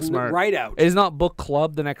not Book Smart. Right out. It is not Book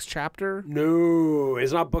Club, the next chapter. No,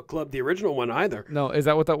 it's not Book Club, the original one either. No, is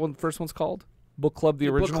that what that first one's called? Book Club, the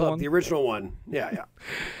original Book Club, one? the original one. Yeah.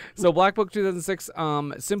 So Black Book 2006,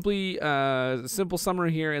 simple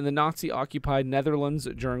summary here. In the Nazi-occupied Netherlands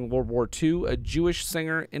during World War II, a Jewish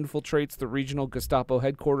singer infiltrates the regional Gestapo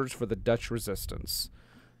headquarters for the Dutch resistance.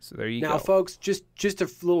 So there you go. Now, folks, just a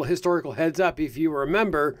little historical heads up. If you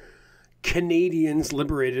remember, Canadians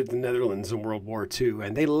liberated the Netherlands in World War II,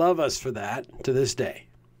 and they love us for that to this day.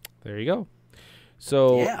 There you go.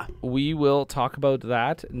 So we will talk about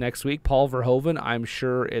that next week. Paul Verhoeven, I'm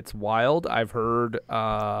sure it's wild. I've heard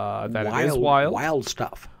that it is wild. Wild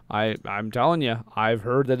stuff. I'm telling you, I've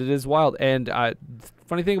heard that it is wild. And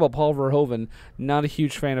funny thing about Paul Verhoeven, not a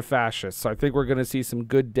huge fan of fascists. So I think we're going to see some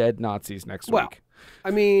good dead Nazis next week.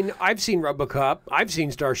 I mean, I've seen RoboCop. I've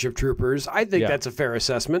seen Starship Troopers. I think that's a fair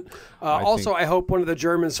assessment. I hope one of the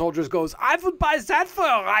German soldiers goes, I would buy that for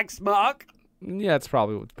a Reichsmark. Yeah, it's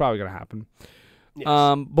probably going to happen. Yes.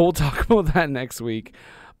 But we'll talk about that next week.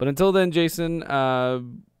 But until then, Jason,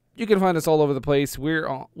 you can find us all over the place. We're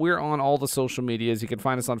on all the social medias. You can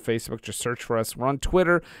find us on Facebook. Just search for us. We're on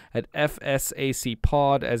Twitter at FSAC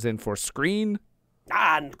Pod, as in for screen.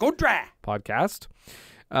 And good try. Podcast.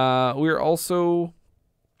 We're also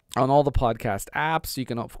on all the podcast apps. You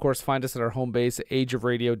can, of course, find us at our home base at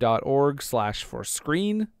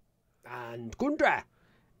ageofradio.org/for-screen. And good try.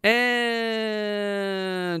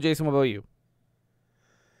 And Jason, what about you?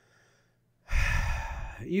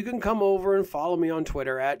 You can come over and follow me on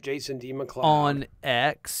Twitter at Jason D. McLeod. On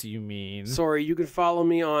X, you mean? Sorry, you can follow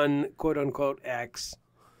me on quote-unquote X,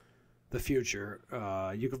 the future.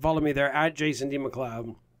 You can follow me there at Jason D.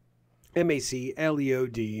 McLeod,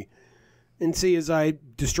 MacLeod, and see as I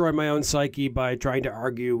destroy my own psyche by trying to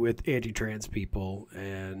argue with anti-trans people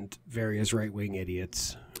and various right-wing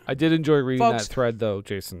idiots. I did enjoy reading that thread, though,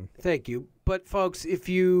 Jason. Thank you. But, folks, if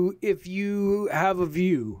you have a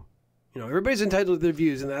view... everybody's entitled to their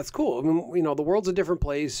views, and that's cool. I mean, the world's a different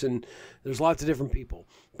place, and there's lots of different people.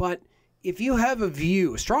 But if you have a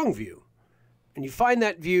view, a strong view, and you find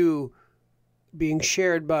that view being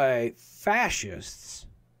shared by fascists,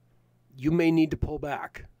 you may need to pull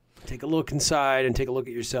back. Take a look inside and take a look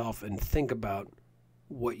at yourself and think about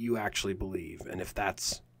what you actually believe, and if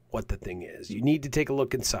that's what the thing is. You need to take a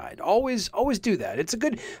look inside. Always do that.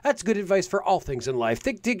 That's good advice for all things in life.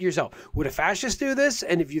 Think to yourself, would a fascist do this?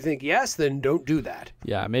 And if you think yes, then don't do that.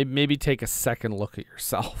 Yeah, maybe take a second look at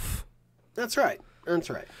yourself. That's right.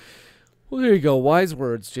 Well, there you go. Wise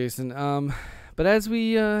words, Jason. But as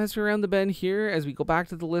we round the bend here, as we go back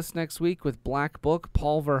to the list next week with Black Book,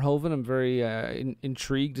 Paul Verhoeven, I'm very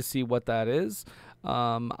intrigued to see what that is.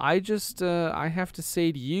 I have to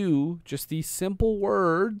say to you just these simple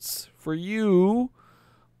words for you: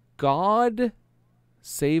 God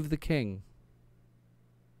save the king.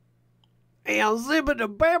 And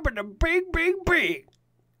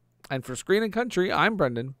for Screen and Country, I'm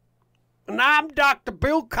Brendan. And I'm Dr.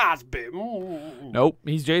 Bill Cosby. Nope,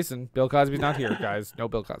 he's Jason. Bill Cosby's not here, guys. No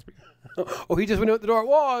Bill Cosby. Oh, he just went out the door.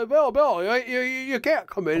 Whoa, Bill, you can't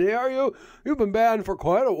come in here. You've been banned for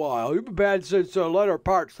quite a while. You've been banned since letter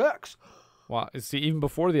part 6. Wow, see, even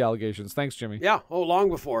before the allegations. Thanks, Jimmy. Yeah, long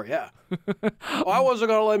before, yeah. I wasn't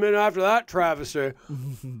going to let him in after that travesty.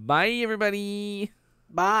 Bye, everybody.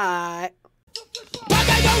 Bye. Why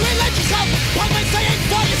can't you relate yourself? Always saying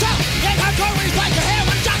for yourself. And hardcore is like your hair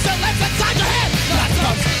when Johnson lives inside your head. Lots of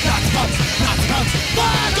bugs,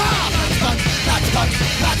 fuck off! Lots of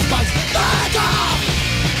bugs, fuck off!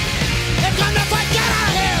 If you're gonna fight, get out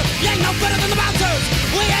of here! You ain't no better than the bouncers!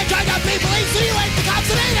 We ain't trying to be police, so you ain't the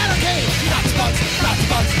cops, it ain't anarchy! Lots of bugs, fuck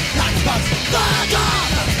off! Lots of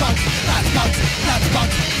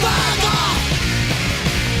bugs, fuck off!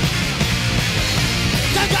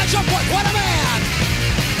 That's your point, what a man!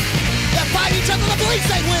 They fight each other, the police,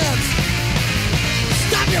 they wins!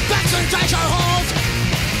 Stop your backs and trash our home!